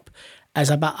League Cup is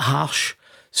a bit harsh.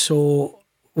 So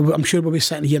I'm sure we'll be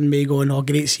sitting here and maybe going, "Oh,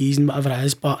 great season," whatever it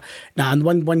is. But nah, in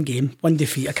one game, 1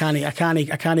 defeat, I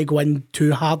can't go in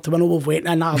too hard. I know we've went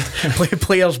in hard,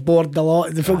 players bored a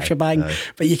lot, the full shebang.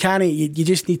 But you can't. You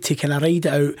just need to kind of ride it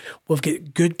out. We've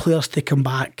got good players to come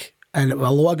back, and a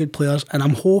lot of good players, and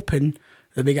I'm hoping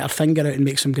that we get our finger out and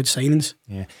make some good signings.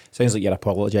 Yeah, sounds like you're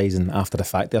apologising after the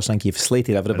fact there. I think you've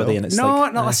slated everybody, and it's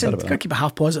listen, got to keep it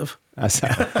half positive.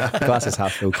 Glass is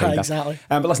half full, kind of. Exactly.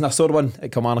 But listen, a sore one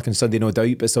at Kilmarnock on Sunday, no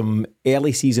doubt, but some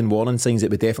early season warning signs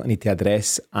that we definitely need to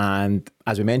address. And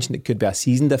as we mentioned, it could be a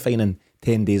season defining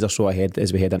 10 days or so ahead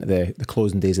as we head into the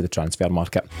closing days of the transfer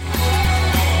market.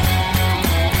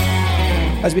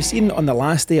 As we've seen on the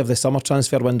last day of the summer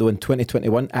transfer window in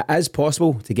 2021, it is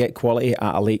possible to get quality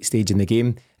at a late stage in the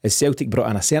game, as Celtic brought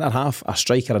in a centre-half, a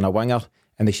striker and a winger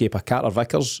in the shape of Carter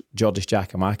Vickers, Georgios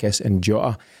Giakoumakis and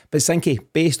Jota. But Sinky,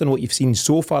 based on what you've seen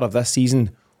so far of this season,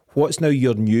 what's now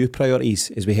your new priorities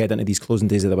as we head into these closing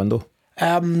days of the window?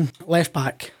 Left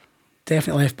back,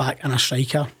 definitely left back, and a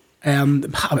striker. A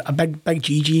big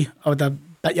GG, I would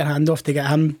have bit your hand off to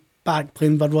get him back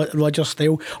playing Rodgers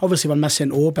style. Obviously we're missing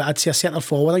but I'd say a centre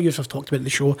forward. I think you've talked about the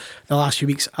show the last few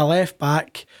weeks. A left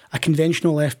back, a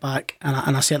conventional left back,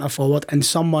 and a centre forward, and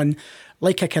someone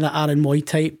like a kind of Aaron Moy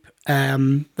type,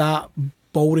 that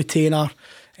ball retainer,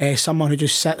 someone who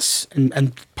just sits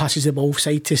and passes the ball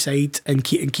side to side and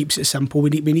keeps it simple.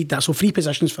 We need that. So 3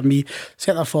 positions for me: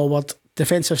 centre forward,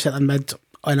 defensive centre mid,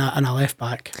 and a left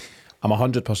back. I'm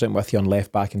 100% with you on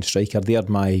left back and striker. They're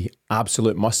my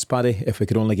absolute musts, Paddy. If we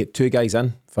could only get 2 guys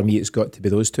in, for me it's got to be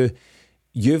those 2.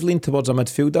 You've leaned towards a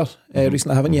midfielder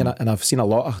recently, haven't you? And I've seen a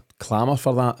lot of clamour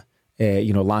for that,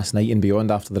 last night and beyond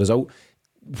after the result.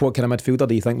 What kind of midfielder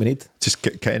do you think we need? Just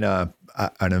kind of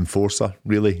an enforcer,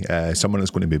 really. Someone that's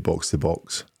going to be box to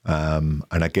box. And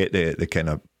I get the kind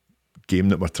of game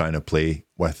that we're trying to play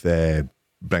with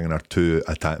bringing our 2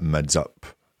 attacking mids up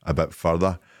a bit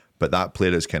further. But that player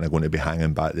that's kind of going to be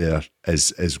hanging back there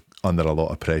is under a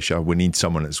lot of pressure. We need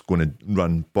someone that's going to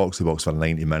run box to box for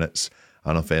 90 minutes,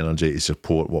 enough energy to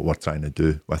support what we're trying to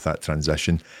do with that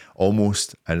transition.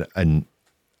 Almost, and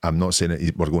I'm not saying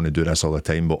that we're going to do this all the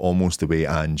time, but almost the way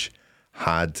Ange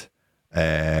had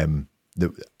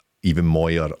even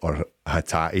Moy or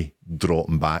Hatate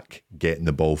dropping back, getting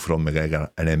the ball from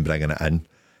McGregor and then bringing it in.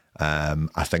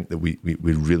 I think that we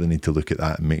really need to look at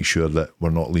that and make sure that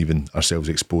we're not leaving ourselves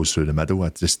exposed through the middle.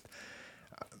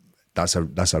 That's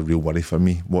a real worry for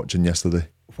me watching yesterday.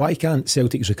 Why can't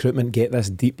Celtic's recruitment get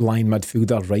this deep line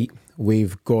midfielder right?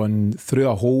 We've gone through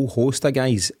a whole host of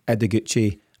guys: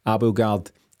 Ideguchi,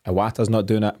 Abelgard, Iwata's not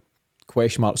doing it,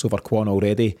 question marks over Kwon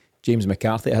already, James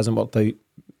McCarthy hasn't worked out,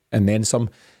 and then some.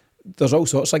 There's all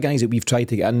sorts of guys that we've tried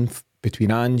to get in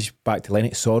between Ange, back to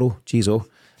Lennox, Sorrow,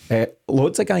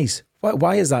 loads of guys.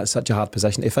 Why is that such a hard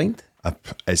position to find?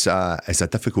 It's a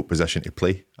difficult position to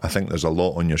play. I think there's a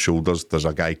lot on your shoulders. There's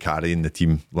a guy carrying the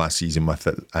team last season with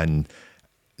it and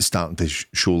starting to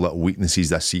show little weaknesses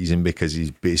this season because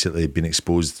he's basically been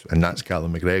exposed, and that's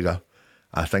Callum McGregor.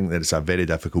 I think that it's a very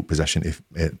difficult position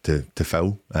to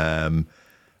fill.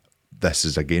 This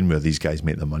is again where these guys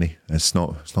make their money. It's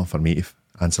not for me to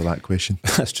answer that question.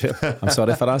 That's true. I'm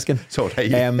sorry for asking. It's all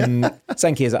right.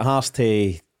 Sinky, is it harsh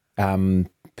to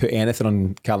put anything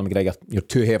on Callum McGregor? You're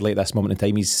too heavily at this moment in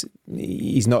time.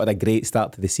 He's not had a great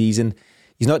start to the season.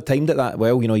 He's not timed it that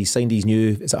well. He's signed his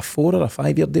new, is it a 4 or a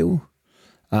 5 year deal?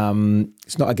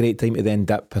 It's not a great time to then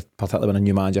dip, particularly when a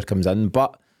new manager comes in,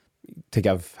 but to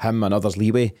give him and others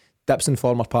leeway dips in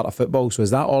form are part of football. So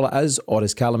is that all it is? Or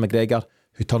is Callum McGregor,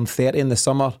 who turned 30 in the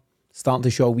summer, starting to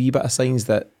show a wee bit of signs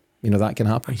that, that can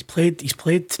happen? He's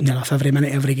played near enough every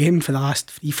minute, every game for the last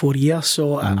 3-4 years.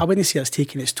 So I wouldn't say it's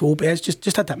taking its toll, but it's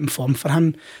just a dip in form for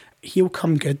him. He'll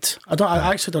come good.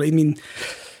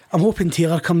 I'm hoping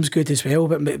Taylor comes good as well,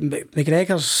 but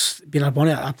McGregor's been a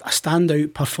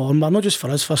standout performer, not just for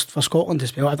us, for Scotland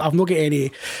as well. I've not got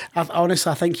any.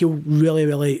 Honestly, I think he'll really,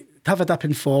 really have a dip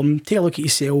in form. Take a look at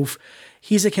yourself.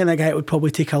 He's the kind of guy that would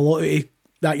probably take a lot out of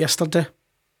that yesterday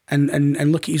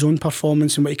and look at his own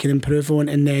performance and what he can improve on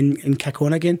and kick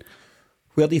on again.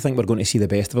 Where do you think we're going to see the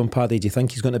best of him, Paddy? Do you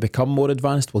think he's going to become more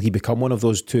advanced? Will he become one of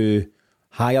those two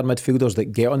higher midfielders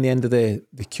that get on the end of the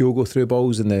Kyogo through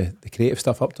balls and the creative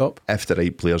stuff up top? If the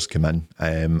right players come in,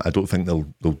 I don't think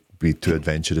they'll be too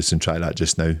adventurous and try that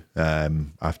just now.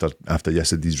 After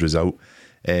yesterday's result,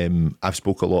 I've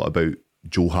spoke a lot about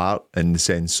Joe Hart in the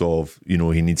sense of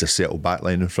he needs a settled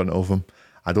backline in front of him.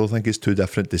 I don't think it's too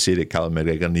different to say that Callum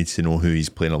McGregor needs to know who he's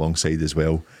playing alongside as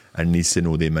well, and needs to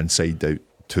know them inside out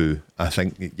too. I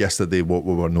think yesterday what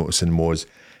we were noticing was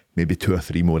maybe 2 or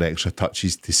 3 more extra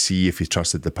touches to see if he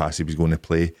trusted the pass he was going to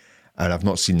play. And I've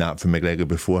not seen that from McGregor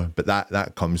before. But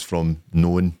that comes from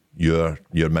knowing your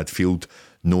midfield,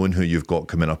 knowing who you've got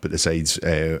coming up at the sides,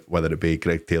 whether it be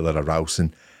Greg Taylor or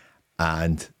Ralston,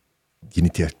 and you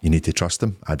need to trust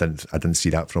him. I didn't see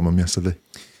that from him yesterday.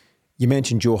 You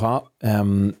mentioned Joe Hart,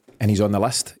 and he's on the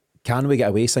list. Can we get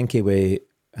away, Sinky, with,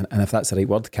 and if that's the right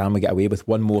word, can we get away with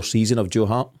one more season of Joe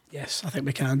Hart? Yes, I think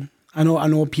we can. I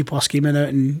know people are screaming out,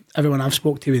 and everyone I've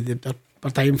spoke to, they're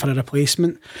dying for a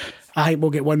replacement. I think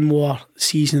we'll get one more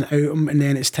season out of him, and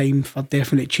then it's time for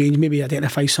definite change. Maybe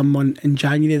identify someone in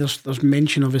January. There's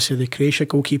mention, obviously, the Croatia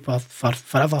goalkeeper for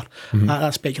forever.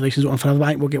 That speculation's on forever. I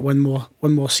think we'll get one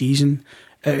more season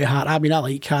out of Hart. I mean, I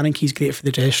like Carrick. He's great for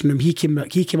the dressing room. He came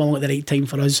along at the right time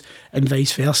for us, and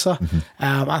vice versa.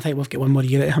 I think we'll get one more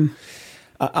year out of him.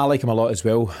 I like him a lot as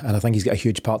well, and I think he's got a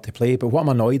huge part to play. But what I'm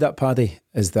annoyed at, Paddy,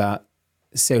 is that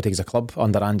Celtic as a club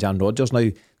under Anjan Rodgers now,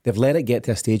 they've let it get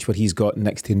to a stage where he's got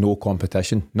next to no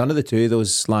competition. None of the two of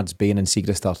those lads, Bain and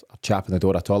Siegrist, are chapping the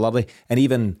door at all, are they? And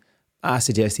even I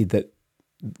suggested that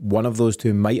one of those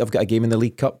two might have got a game in the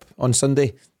League Cup on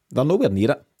Sunday. They're nowhere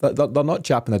near it. They're not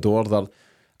chapping the door.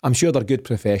 I'm sure they're good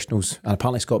professionals, and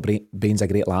apparently Scott Bain's a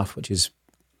great laugh, which is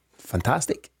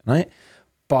fantastic, right?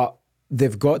 But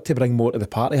they've got to bring more to the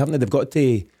party, haven't they? They've got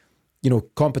to,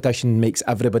 competition makes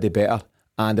everybody better.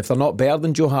 And if they're not better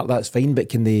than Joe Hart, that's fine, but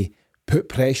can they put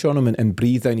pressure on him and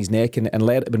breathe down his neck and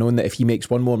let it be known that if he makes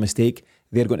one more mistake,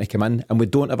 they're going to come in? And we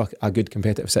don't have a good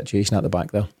competitive situation at the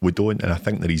back there. We don't, and I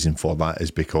think the reason for that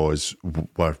is because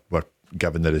we're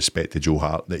giving the respect to Joe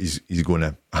Hart that he's going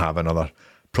to have another,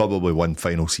 probably one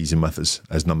final season with us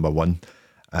as number one.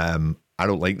 I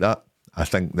don't like that. I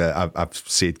think that I've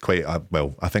said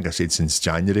I think I said since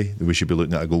January that we should be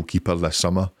looking at a goalkeeper this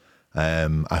summer.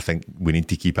 I think we need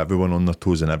to keep everyone on their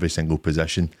toes in every single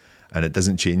position, and it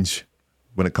doesn't change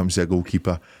when it comes to a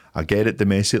goalkeeper. I get it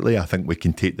domestically, I think we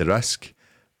can take the risk,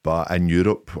 but in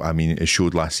Europe, I mean, it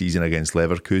showed last season against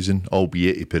Leverkusen,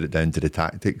 albeit he put it down to the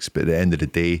tactics, but at the end of the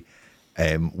day,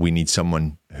 we need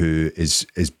someone who is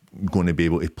going to be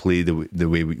able to play the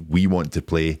way we want to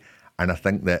play, and I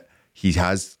think that he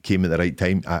has came at the right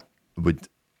time. I would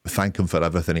thank him for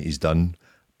everything that he's done,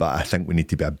 but I think we need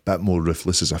to be a bit more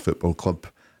ruthless as a football club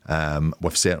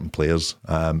with certain players.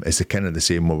 It's the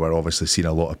same where we're obviously seeing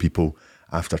a lot of people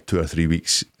after 2 or 3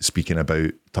 weeks speaking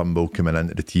about Turnbull coming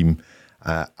into the team.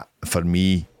 For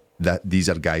me, that these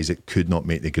are guys that could not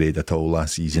make the grade at all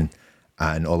last season,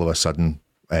 and all of a sudden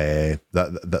they're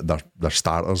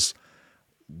starters.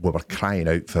 We were crying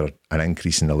out for an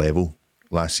increase in the level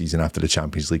last season after the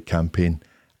Champions League campaign,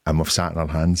 and we've sat in our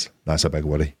hands. That's a big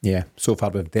worry. Yeah, so far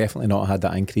we've definitely not had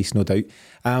that increase, no doubt.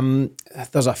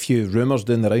 There's a few rumours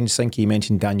doing the rounds. I think you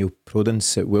mentioned Daniel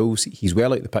Prudence at Wolves. He's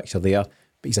well out the picture there,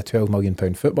 but he's a £12 million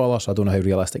footballer, so I don't know how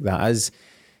realistic that is.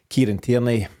 Kieran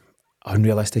Tierney,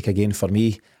 unrealistic again for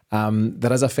me.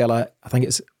 There is a fella, I think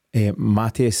it's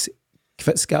Matthias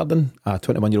Kvitsgarden, a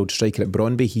 21-year-old striker at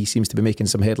Brøndby. He seems to be making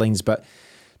some headlines, but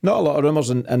not a lot of rumours,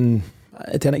 and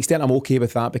to an extent I'm okay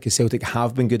with that, because Celtic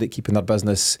have been good at keeping their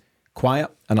business quiet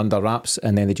and under wraps,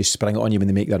 and then they just spring it on you when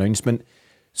they make the announcement.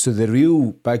 So the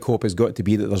real big hope has got to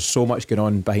be that there's so much going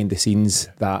on behind the scenes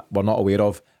that we're not aware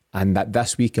of, and that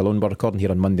this week alone, we're recording here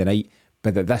on Monday night,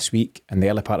 but that this week and the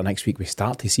early part of next week we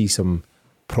start to see some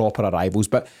proper arrivals.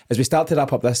 But as we start to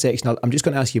wrap up this section, I'm just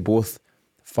going to ask you both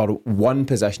for one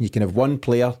position. You can have one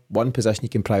player, one position you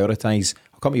can prioritise.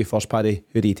 I'll come to you first, Paddy.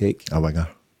 Who do you take? A winger.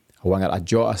 winger, a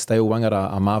Jota style winger,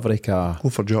 a Maverick? Go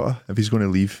for Jota. If he's going to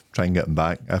leave, try and get him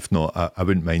back. If not, I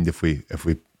wouldn't mind if we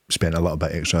spent a little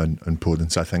bit extra on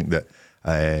Podence. I think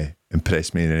that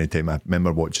impressed me any time. I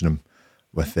remember watching him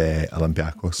with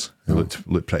Olympiacos. He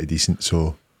looked pretty decent.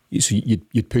 So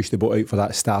you'd push the boat out for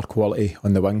that star quality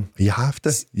on the wing. You have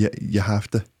to. You have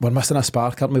to. We're missing a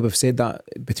spark, aren't we? We've said that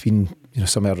between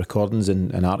some of our recordings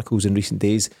and articles in recent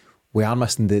days. We are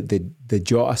missing the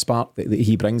Jota spark that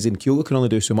he brings in. Kyogo can only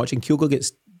do so much, and Kyogo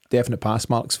gets definite pass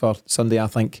marks for Sunday, I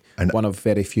think, and one of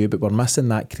very few, but we're missing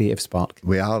that creative spark.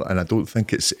 We are, and I don't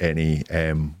think it's any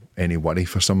worry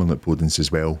for someone like Podence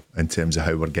as well, in terms of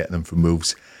how we're getting him from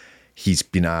Wolves. He's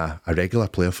been a regular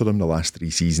player for them the last 3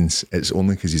 seasons. It's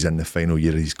only because he's in the final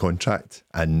year of his contract,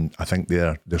 and I think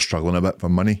they're struggling a bit for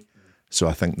money. So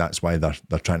I think that's why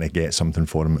they're trying to get something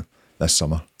for him this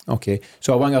summer. Okay,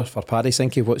 so a winger for Paddy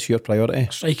Sinky, what's your priority?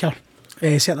 Striker,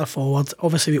 centre forward.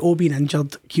 Obviously, with all being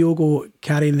injured, Kyogo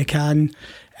carrying the can.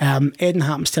 Eden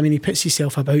happens to he puts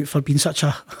himself about for being such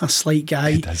a slight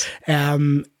guy. He does.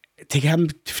 To him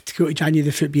to go to January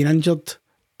the foot being injured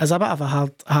is a bit of a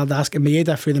hard ask. And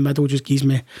Maeda through the middle just gives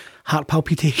me heart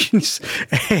palpitations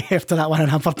after that one in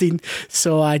Aberdeen.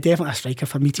 So definitely a striker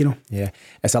for me, Tino. Yeah,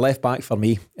 it's a left back for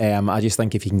me. I just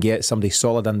think if you can get somebody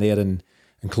solid in there and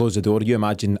close the door, you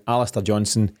imagine Alistair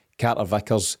Johnson, Carter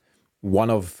Vickers,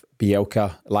 one of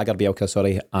Lager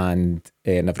Bielka, and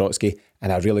Nawrocki,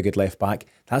 and a really good left back.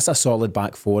 That's a solid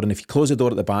back four, and if you close the door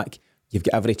at the back, you've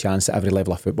got every chance at every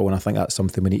level of football, and I think that's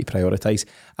something we need to prioritise.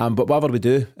 But whatever we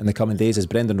do in the coming days, as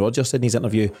Brendan Rodgers said in his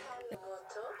interview,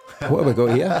 what have we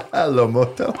got here? Hello,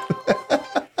 Moto.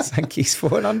 Sinky's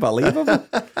phone, unbelievable.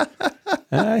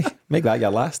 Aye, make that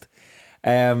your last.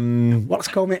 Works,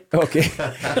 call me. Okay.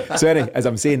 So anyway, as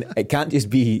I'm saying, it can't just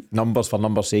be numbers for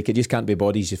numbers' sake. It just can't be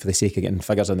bodies just for the sake of getting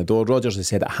figures in the door. Rodgers has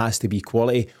said it has to be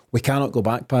quality. We cannot go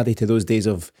back, Paddy, to those days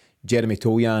of Jeremy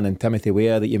Toljan and Timothy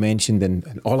Weah that you mentioned,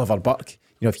 and Oliver Burke.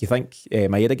 If you think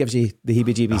Maeda gives you the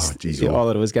heebie-jeebies, all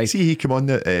of those guys. See, he came on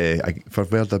for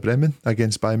Werder Bremen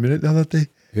against Bayern Munich the other day.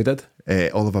 Who did?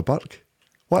 Oliver Burke.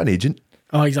 What an agent.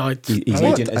 Oh, exactly. His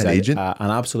agent is an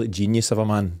absolute genius of a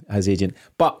man, his agent.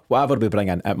 But whatever we bring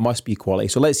in, it must be quality.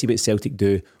 So let's see what Celtic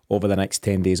do over the next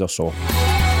 10 days or so.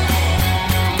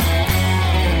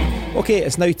 Okay,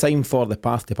 it's now time for the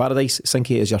Path to Paradise.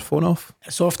 Sinky, is your phone off?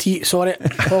 It's off, sorry.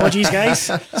 Apologies, guys.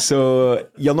 So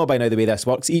you'll know by now the way this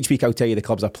works. Each week I'll tell you the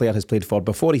clubs a player has played for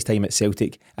before his time at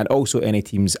Celtic, and also any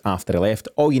teams after he left.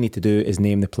 All you need to do is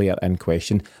name the player in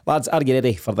question. Lads, are you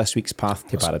ready for this week's Path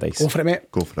to Paradise? Go for it, mate.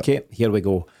 Go for it. Okay, here we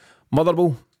go.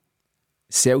 Motherwell,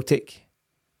 Celtic,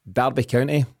 Derby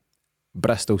County,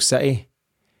 Bristol City,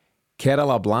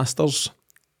 Kerala Blasters,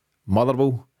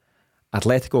 Motherwell,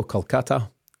 Atletico Kolkata,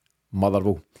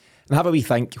 Motherwell. And have a wee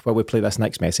think while we play this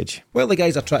next message. While the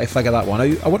guys are trying to figure that one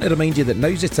out, I want to remind you that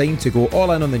now's the time to go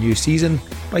all in on the new season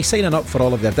by signing up for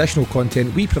all of the additional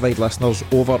content we provide listeners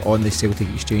over on the Celtic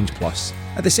Exchange Plus.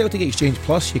 At the Celtic Exchange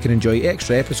Plus, you can enjoy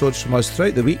extra episodes from us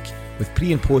throughout the week with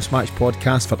pre- and post-match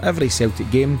podcasts for every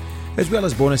Celtic game, as well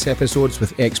as bonus episodes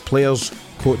with ex-players,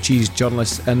 coaches,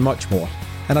 journalists and much more.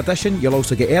 In addition, you'll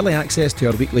also get early access to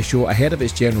our weekly show ahead of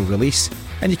its general release,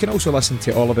 and you can also listen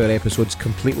to all of our episodes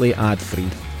completely ad-free.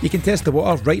 You can test the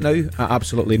water right now at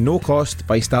absolutely no cost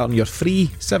by starting your free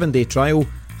 7-day trial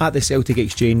at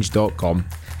thecelticexchange.com.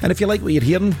 And if you like what you're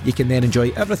hearing, you can then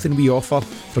enjoy everything we offer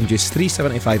from just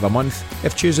 $3.75 a month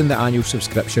if choosing the annual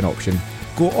subscription option.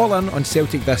 Go all in on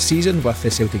Celtic this season with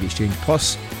the Celtic Exchange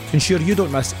Plus to ensure you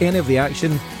don't miss any of the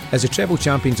action as the treble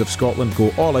champions of Scotland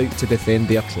go all out to defend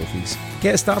their trophies.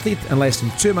 Get started in less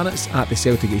than 2 minutes at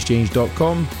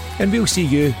thecelticexchange.com, and we'll see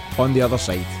you on the other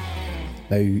side.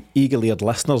 Now, eagle-eared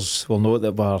listeners will know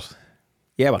that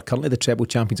we're currently the treble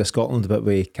champions of Scotland, but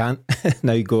we can't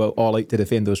now go all out to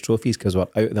defend those trophies because we're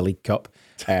out of the League Cup.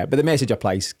 But the message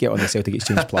applies. Get on the Celtic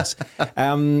Exchange Plus.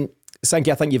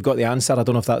 Sinky, I think you've got the answer. I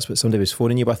don't know if that's what somebody was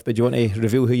phoning you with, but do you want to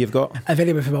reveal who you've got? If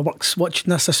anybody from my work's watching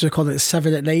this is recorded at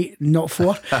 7 at night, not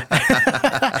 4.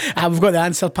 I've got the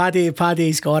answer.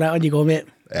 Paddy's got it. On you go, mate.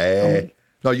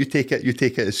 No, you take it. You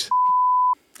take it as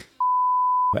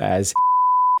it is.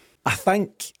 I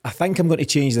think I'm going to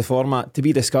change the format to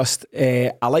be discussed.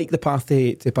 I like the Path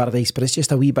to Paradise, but it's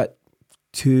just a wee bit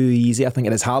too easy, I think,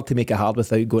 and it's hard to make it hard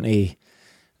without going to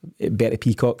Betty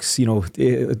Peacock's,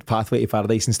 Pathway to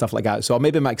Paradise and stuff like that. So I'll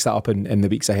maybe mix that up in the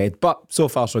weeks ahead. But so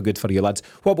far so good for you lads.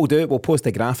 What we'll do, we'll post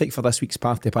a graphic for this week's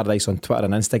Path to Paradise on Twitter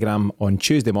and Instagram on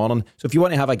Tuesday morning. So if you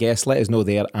want to have a guess, let us know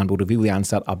there and we'll reveal the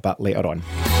answer a bit later on.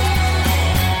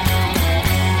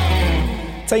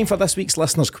 Time for this week's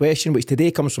listener's question, which today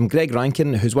comes from Greg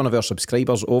Rankin, who's one of our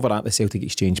subscribers over at the Celtic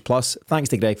Exchange Plus. Thanks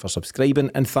to Greg for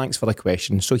subscribing, and thanks for the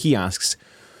question. So he asks,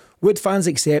 would fans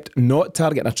accept not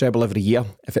targeting a treble every year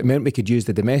if it meant we could use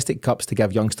the domestic cups to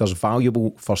give youngsters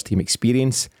valuable first-team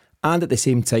experience, and at the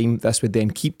same time this would then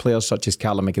keep players such as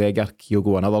Callum McGregor,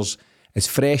 Kyogo and others as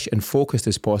fresh and focused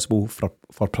as possible for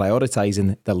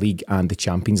prioritising the league and the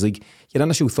Champions League? Your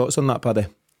initial thoughts on that, Paddy?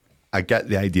 I get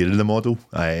the idea of the model.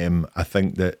 I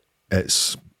think that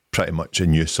it's pretty much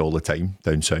in use all the time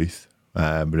down south,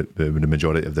 with the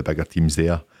majority of the bigger teams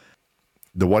there.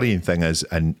 The worrying thing is,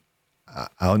 and I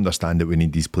understand that we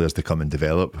need these players to come and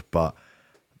develop, but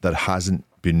there hasn't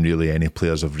been really any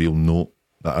players of real note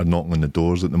that are knocking on the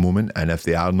doors at the moment. And if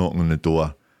they are knocking on the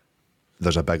door,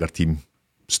 there's a bigger team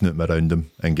snooping around them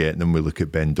and getting them. We look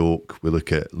at Ben Doak, we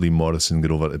look at Liam Morrison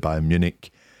going over to Bayern Munich.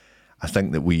 I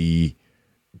think that we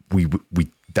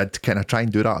did kind of try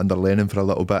and do that under Lennon for a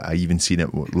little bit. I even seen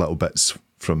it little bits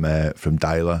from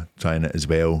Dyla trying it as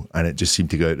well, and it just seemed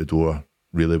to go out the door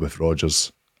really with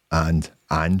Rodgers and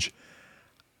Ange.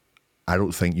 I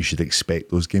don't think you should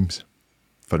expect those games.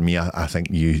 For me, I think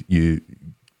you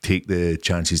take the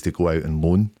chances to go out and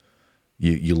loan.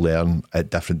 You learn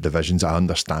at different divisions. I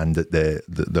understand that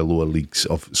the lower leagues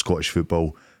of Scottish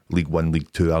football, League 1,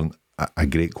 League 2, aren't a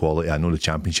great quality. I know the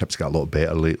Championship's got a lot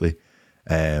better lately.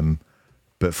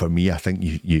 But for me, I think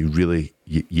you really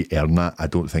earn that. I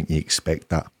don't think you expect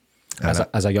that.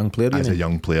 As a young player, a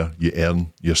young player, you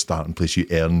earn your starting place. You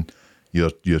earn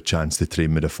your chance to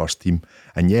train with the first team.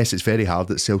 And yes, it's very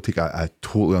hard at Celtic. I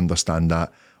totally understand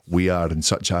that. We are in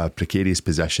such a precarious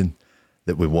position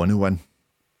that we want to win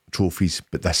trophies,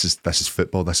 but this is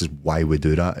football. This is why we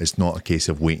do that. It's not a case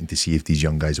of waiting to see if these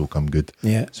young guys will come good.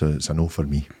 Yeah. So it's a no for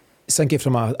me. Thinking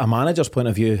from a manager's point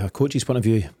of view, a coach's point of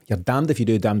view, you're damned if you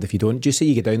do, damned if you don't. Just say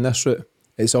you go down this route.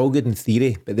 It's all good in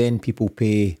theory, but then people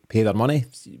pay their money.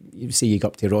 You say you go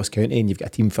up to Ross County and you've got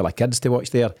a team full of kids to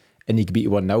watch there, and you can beat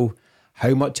 1-0.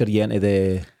 How much are you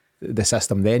into the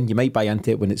system then? You might buy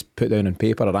into it when it's put down on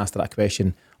paper or asked that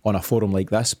question on a forum like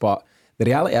this, but the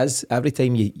reality is, every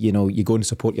time you go and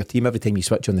support your team, every time you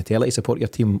switch on the telly to support your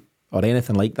team or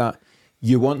anything like that,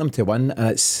 you want them to win, and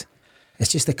it's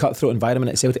just a cutthroat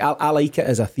environment at Celtic. I like it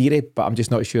as a theory, but I'm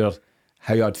just not sure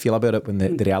how I'd feel about it when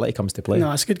the reality comes to play. No,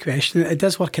 that's a good question. It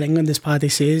does work in England, as Paddy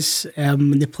says,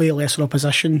 when they play lesser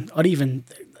opposition or even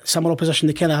similar opposition.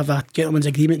 They kind of have a gentleman's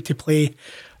agreement to play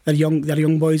their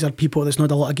young boys or people there's not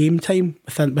a lot of game time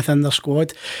within their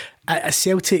squad. At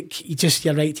Celtic,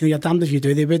 you're right. You're damned if you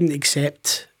do. They wouldn't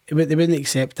accept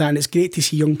that, and it's great to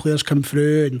see young players come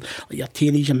through, and like your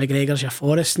Taneys, your McGregors, your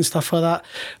Forrests and stuff like that.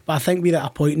 But I think we're at a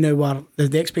point now where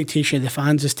the expectation of the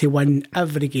fans is to win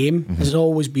every game, has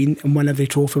always been, and win every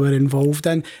trophy we're involved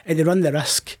in, and they run the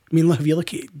risk. I mean, look, if you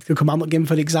look at the Kilmarnock game,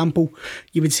 for example,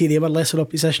 you would say they were lesser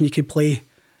opposition. You could play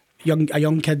a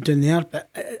young kid down there, but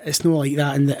it's not like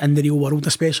that in the real world,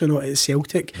 especially not at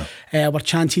Celtic. No. Our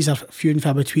chances are few and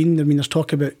far between. I mean, there's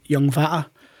talk about young Vata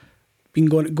been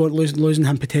losing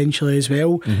him potentially as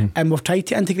well, and we've tried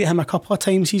to integrate him a couple of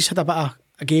times. He's had a bit of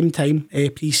a game time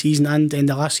pre-season and in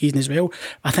the last season as well.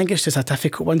 I think it's just a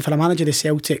difficult one for a manager of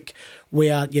Celtic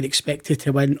where you're expected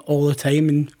to win all the time,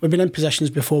 and we've been in positions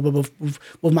before where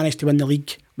we've managed to win the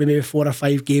league with maybe 4 or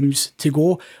 5 games to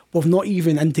go. We've not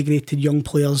even integrated young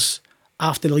players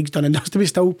after the league's done, and do we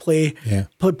still play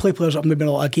players that maybe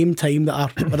not a game time that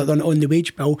are on the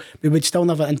wage bill? We would still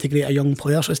never integrate a young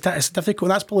player, so it's difficult.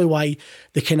 And that's probably why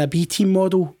the kind of B team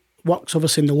model works.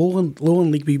 Obviously in the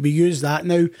Lowland League we use that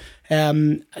now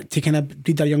to kind of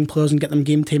breed our young players and get them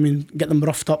game time and get them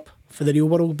roughed up for the real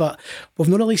world. But we've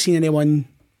not really seen anyone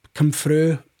come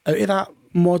through out of that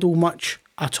model much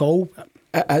at all.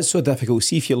 It's so difficult.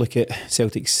 See if you look at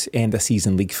Celtic's end of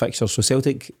season league fixtures. So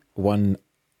Celtic won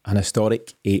an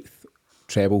historic 8th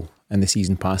treble in the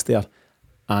season past there,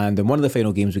 and in one of the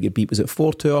final games we get beat, was it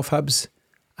 4-2 off Hibs,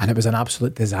 and it was an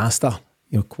absolute disaster,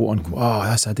 quote unquote. Oh,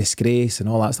 that's a disgrace and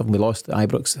all that stuff, and we lost at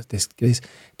Ibrox, a disgrace.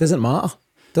 It doesn't matter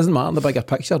in the bigger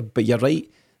picture. But you're right,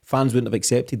 fans wouldn't have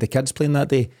accepted the kids playing that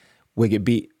day. We get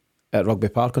beat at Rugby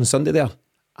Park on Sunday there,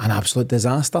 an absolute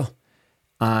disaster.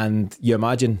 And you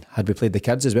imagine, had we played the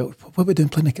kids as well, what were we doing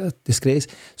playing the kids? Disgrace.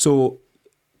 So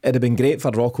it'd have been great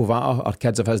for Rocco Vata or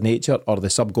kids of his nature or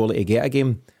the sub goalie to get a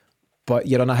game, but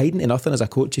you're on a hiding to nothing as a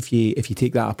coach if you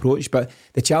take that approach. But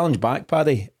the challenge back,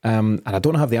 Paddy, and I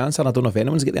don't have the answer, I don't know if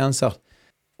anyone's got the answer,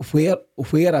 where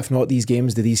if not these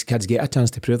games do these kids get a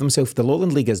chance to prove themselves? The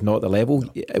Lowland League is not the level.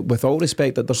 With all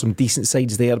respect, that there's some decent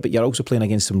sides there, but you're also playing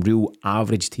against some real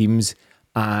average teams,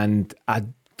 and I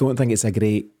don't think it's a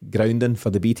great grounding for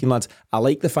the B team lads. I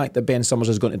like the fact that Ben Summers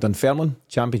is going to Dunfermline,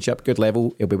 Championship, good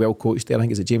level. He'll be well coached there. I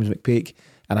think it's a James McPake.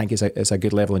 I think it's a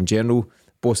good level in general.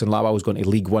 Bosun Lawal is going to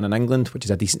League One in England, which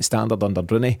is a decent standard under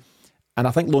Bruni. And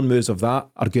I think loan moves of that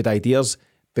are good ideas.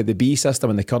 But the B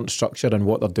system and the current structure and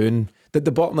what they're doing,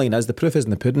 the bottom line is the proof is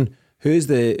in the pudding. Who's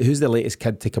the latest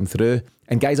kid to come through?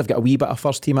 And guys have got a wee bit of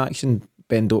first team action.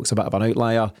 Ben Doak's a bit of an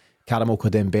outlier.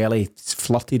 Karamoko Dembele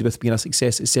flirted with being a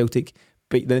success at Celtic.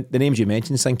 But the names you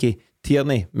mentioned, Sinky,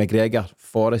 Tierney, McGregor,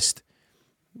 Forrest,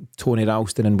 Tony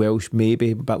Ralston and Welsh,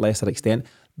 maybe a bit lesser extent.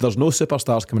 There's no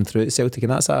superstars coming through at Celtic,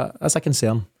 and that's a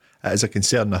concern. It is a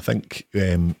concern. I think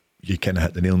you kind of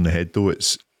hit the nail on the head, though.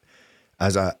 It's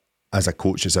as a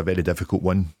coach, it's a very difficult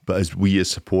one. But as we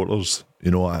as supporters,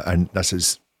 and this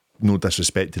is no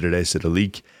disrespect to the rest of the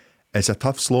league, it's a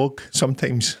tough slog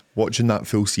sometimes watching that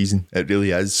full season. It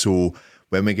really is. So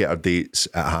when we get our dates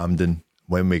at Hampden,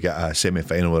 when we get a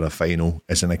semi-final or a final,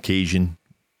 it's an occasion.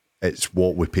 It's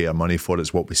what we pay our money for.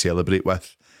 It's what we celebrate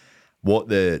with. What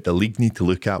the league need to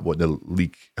look at, what the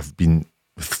league have been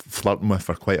flirting with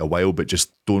for quite a while, but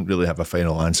just don't really have a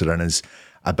final answer in, is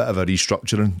a bit of a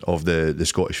restructuring of the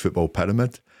Scottish football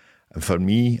pyramid. And for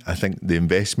me, I think the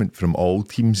investment from all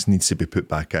teams needs to be put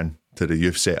back in to the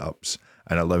youth setups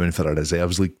and allowing for a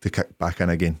reserves league to kick back in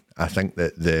again. I think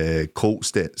that the Colt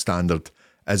standard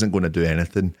isn't going to do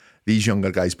anything. These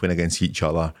younger guys playing against each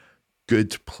other,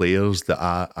 good players that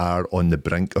are on the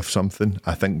brink of something.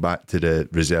 I think back to the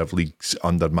reserve leagues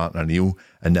under Martin O'Neill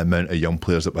and the amount of young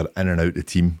players that were in and out the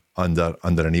team under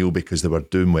O'Neill because they were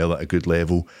doing well at a good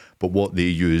level. But what they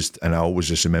used, and I always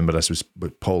just remember this, was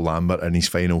with Paul Lambert in his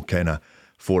final kind of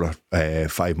 4 or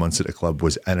 5 months at the club,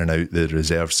 was in and out the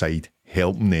reserve side,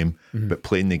 helping them, but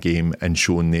playing the game and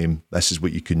showing them this is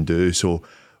what you can do. So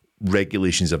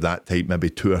regulations of that type, maybe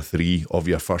 2 or 3 of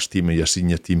your first team or your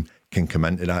senior team can come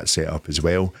into that setup as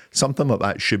well. Something like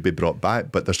that should be brought back,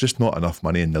 but there's just not enough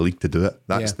money in the league to do it.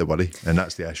 That's the worry, and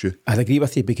that's the issue. I'd agree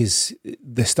with you, because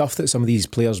the stuff that some of these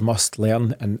players must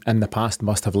learn and in the past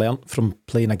must have learnt from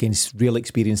playing against real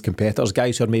experienced competitors,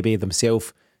 guys who are maybe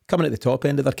themselves coming at the top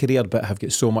end of their career but have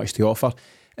got so much to offer.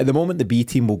 At the moment, the B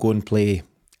team will go and play,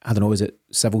 I don't know, is it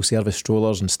Civil Service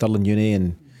Strollers and Stirling Uni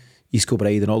and East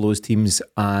Kilbride and all those teams,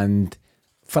 and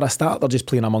for a start they're just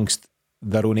playing amongst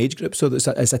their own age group. So it's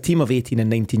a team of 18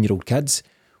 and 19-year-old kids.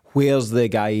 Where's the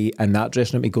guy in that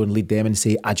dressing room to go and lead them and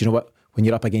say, do you know what, when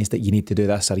you're up against it, you need to do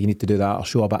this or you need to do that, or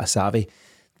show a bit of savvy?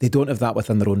 They don't have that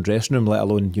within their own dressing room, let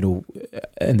alone,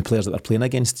 in the players that they're playing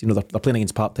against. They're playing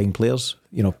against part-time players,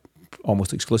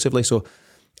 almost exclusively. So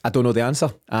I don't know the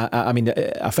answer. I mean,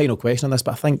 a final question on this,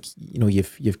 but I think,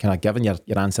 you've kind of given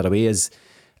your answer away, is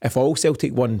if all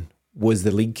Celtic won was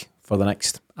the league for the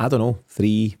next,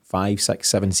 3, 5, 6,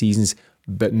 7 seasons,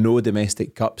 but no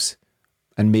domestic cups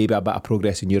and maybe a bit of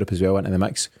progress in Europe as well into the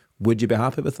mix, would you be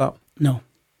happy with that? No.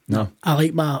 I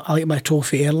like my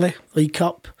trophy early, League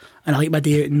Cup, and I like my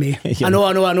day out in May. I know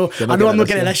I'm not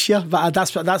getting it this year, but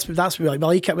that's what we like.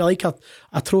 We like a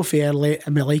trophy early,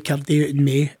 and we like our day out in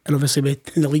May, and obviously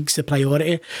the league's the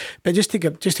priority. But just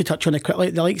to touch on it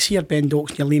quickly, the likes here, Ben Doakes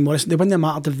and your Liam Morrison, they wouldn't have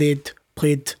mattered if they'd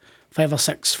played 5 or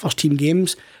 6 first team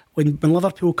games. When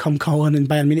Liverpool come calling and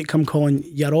Bayern Munich come calling,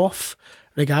 you're off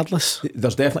regardless.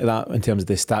 There's definitely that in terms of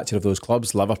the stature of those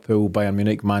clubs. Liverpool, Bayern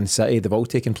Munich, Man City, they've all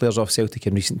taken players off Celtic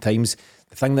in recent times.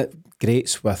 The thing that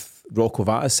grates with Rocco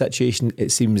Vata's situation,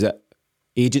 it seems that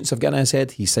agents have gotten in his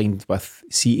head. He's signed with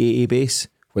CAA Base,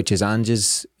 which is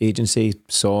Ange's agency,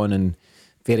 Son and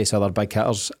various other big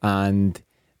hitters, and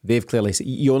they've clearly said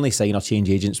you only sign or change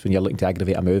agents when you're looking to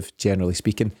aggravate a move, generally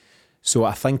speaking. So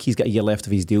I think he's got a year left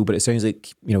of his deal, but it sounds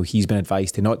like he's been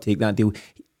advised to not take that deal.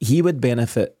 He would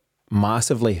benefit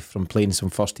massively from playing some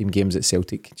first team games at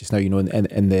Celtic just now,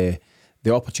 in the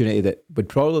opportunity that would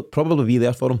probably be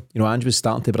there for him. Ange was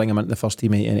starting to bring him into the first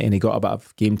team, and he got a bit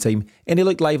of game time, and he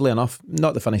looked lively enough.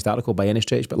 Not the finished article by any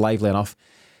stretch, but lively enough.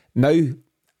 Now,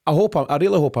 I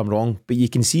really hope I'm wrong, but you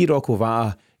can see Rocco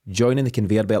Vata joining the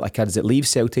conveyor belt of kids that leave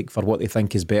Celtic for what they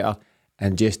think is better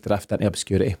and just drift into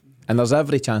obscurity. And there's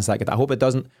every chance that could, I hope it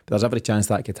doesn't, but there's every chance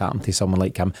that could happen to someone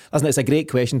like him. Listen, it's a great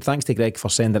question. Thanks to Greg for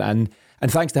sending it in.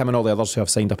 And thanks to him and all the others who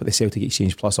have signed up at the Celtic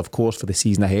Exchange Plus, of course, for the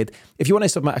season ahead. If you want to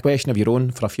submit a question of your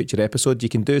own for a future episode, you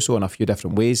can do so in a few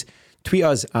different ways. Tweet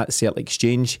us at Celtic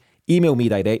Exchange. Email me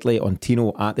directly on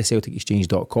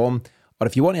tino@thecelticexchange.com. Or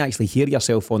if you want to actually hear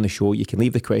yourself on the show, you can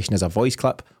leave the question as a voice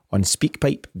clip on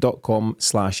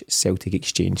speakpipe.com/Celtic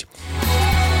Exchange.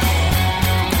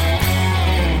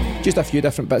 Just a few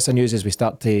different bits of news as we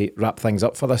start to wrap things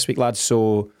up for this week, lads.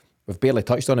 So we've barely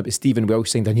touched on it, but Stephen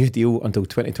Welsh signed a new deal until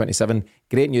 2027.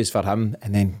 Great news for him.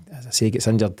 And then, as I say, he gets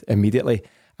injured immediately.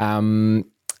 I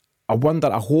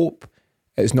wonder, I hope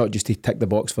it's not just to tick the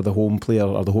box for the home player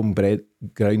or the home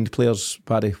ground players,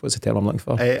 Paddy. What's the term I'm looking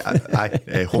for?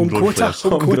 Homegrown players.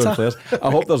 Homegrown players.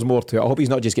 I hope there's more to it. I hope he's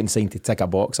not just getting signed to tick a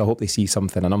box. I hope they see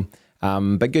something in him.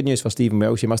 But good news for Stephen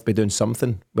Welsh. He must be doing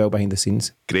something well behind the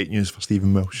scenes. Great news for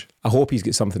Stephen Welsh. I hope he's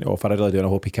got something to offer. I really do, and I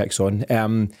hope he kicks on.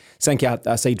 Sinky,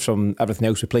 aside from everything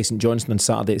else, we play St Johnstone on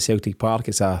Saturday at Celtic Park.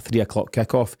 It's a 3 o'clock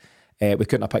kickoff. We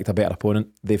couldn't have picked a better opponent.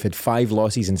 They've had 5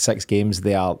 losses in 6 games.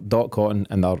 They are dot cotton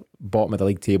and they're bottom of the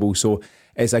league table. So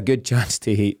it's a good chance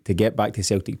to get back to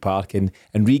Celtic Park and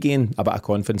regain a bit of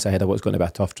confidence ahead of what's going to be a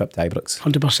tough trip to Ibrox.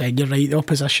 100%, you're right. The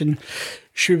opposition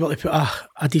should be able to put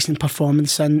a decent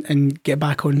performance in and get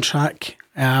back on track.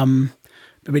 But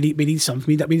we need something.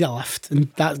 We need a lift,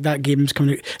 and that game's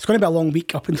coming out. It's going to be a long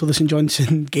week up until the St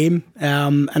Johnstone game,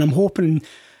 and I'm hoping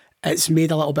it's made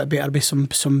a little bit better by some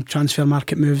transfer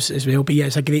market moves as well. But yeah,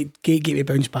 it's a great gateway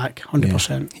bounce back,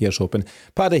 100%. Yeah, here's hoping.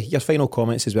 Paddy, your final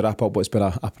comments as we wrap up what's been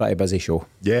a pretty busy show.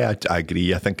 Yeah, I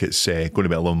agree. I think it's going to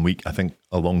be a long week. I think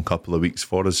a long couple of weeks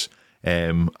for us.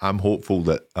 I'm hopeful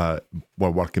that we're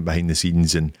working behind the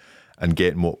scenes and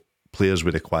getting what players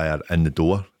we require in the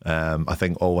door. I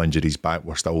think all injuries back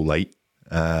were still light.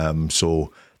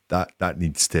 So that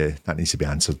needs to be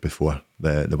answered before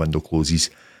the window closes.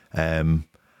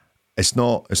 It's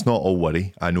not all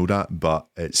worry, I know that, but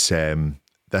it's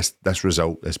this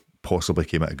result has possibly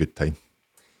came at a good time.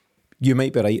 You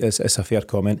might be right, it's a fair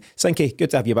comment. Sinky,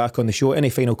 good to have you back on the show. Any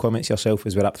final comments yourself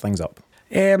as we wrap things up?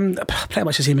 Pretty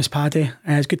much the same as Paddy.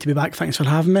 It's good to be back, thanks for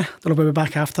having me. Don't know if we'll be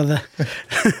back after the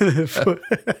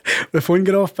phone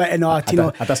got off, but no,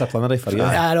 a disciplinary for you.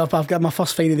 I know, I've got my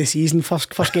first fine of the season,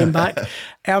 first game back.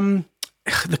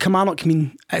 The Kilmarnock,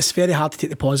 it's very hard to take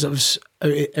the positives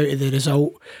out of the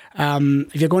result.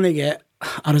 If you're going to get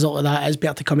a result like that, it's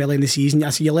better to come early in the season. I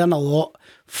see you learn a lot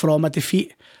from a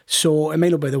defeat, so it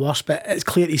might not be the worst, but it's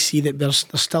clear to see that there's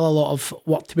still a lot of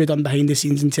work to be done behind the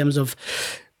scenes in terms of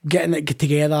getting it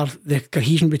together, the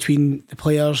cohesion between the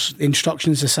players, the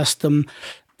instructions, the system,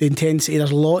 the intensity.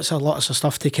 There's lots of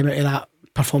stuff to come out of that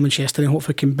performance yesterday, and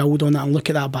hopefully we can build on that and look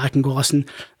at that back and go, listen,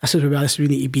 this is where we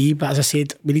need to be. But as I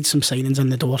said, we need some signings in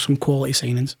the door, some quality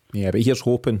signings. Yeah, but here's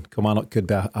hoping Kilmarnock could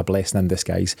be a blessing in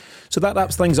disguise. So that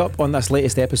wraps things up on this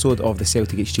latest episode of the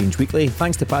Celtic Exchange Weekly.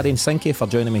 Thanks to Paddy and Sinky for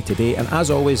joining me today, and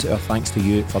as always, our thanks to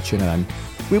you for tuning in.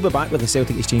 We'll be back with the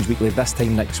Celtic Exchange Weekly this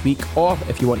time next week, or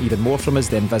if you want even more from us,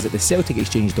 then visit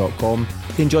thecelticexchange.com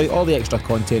to enjoy all the extra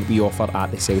content we offer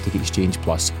at the Celtic Exchange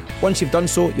Plus. Once you've done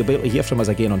so, you'll be able to hear from us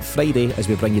again on Friday as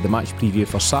we bring you the match preview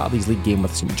for Saturday's league game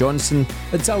with St Johnstone.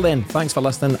 Until then, thanks for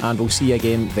listening, and we'll see you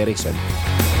again very soon.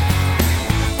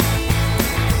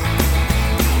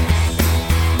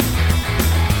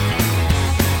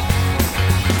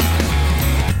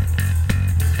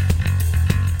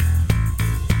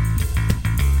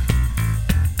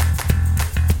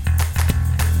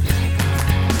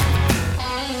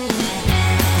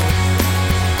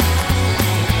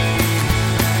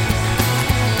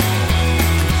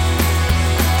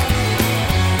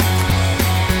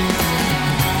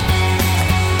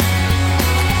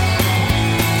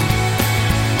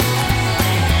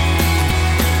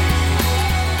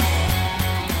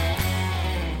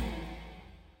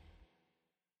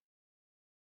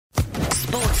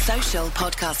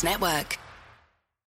 Podcast Network.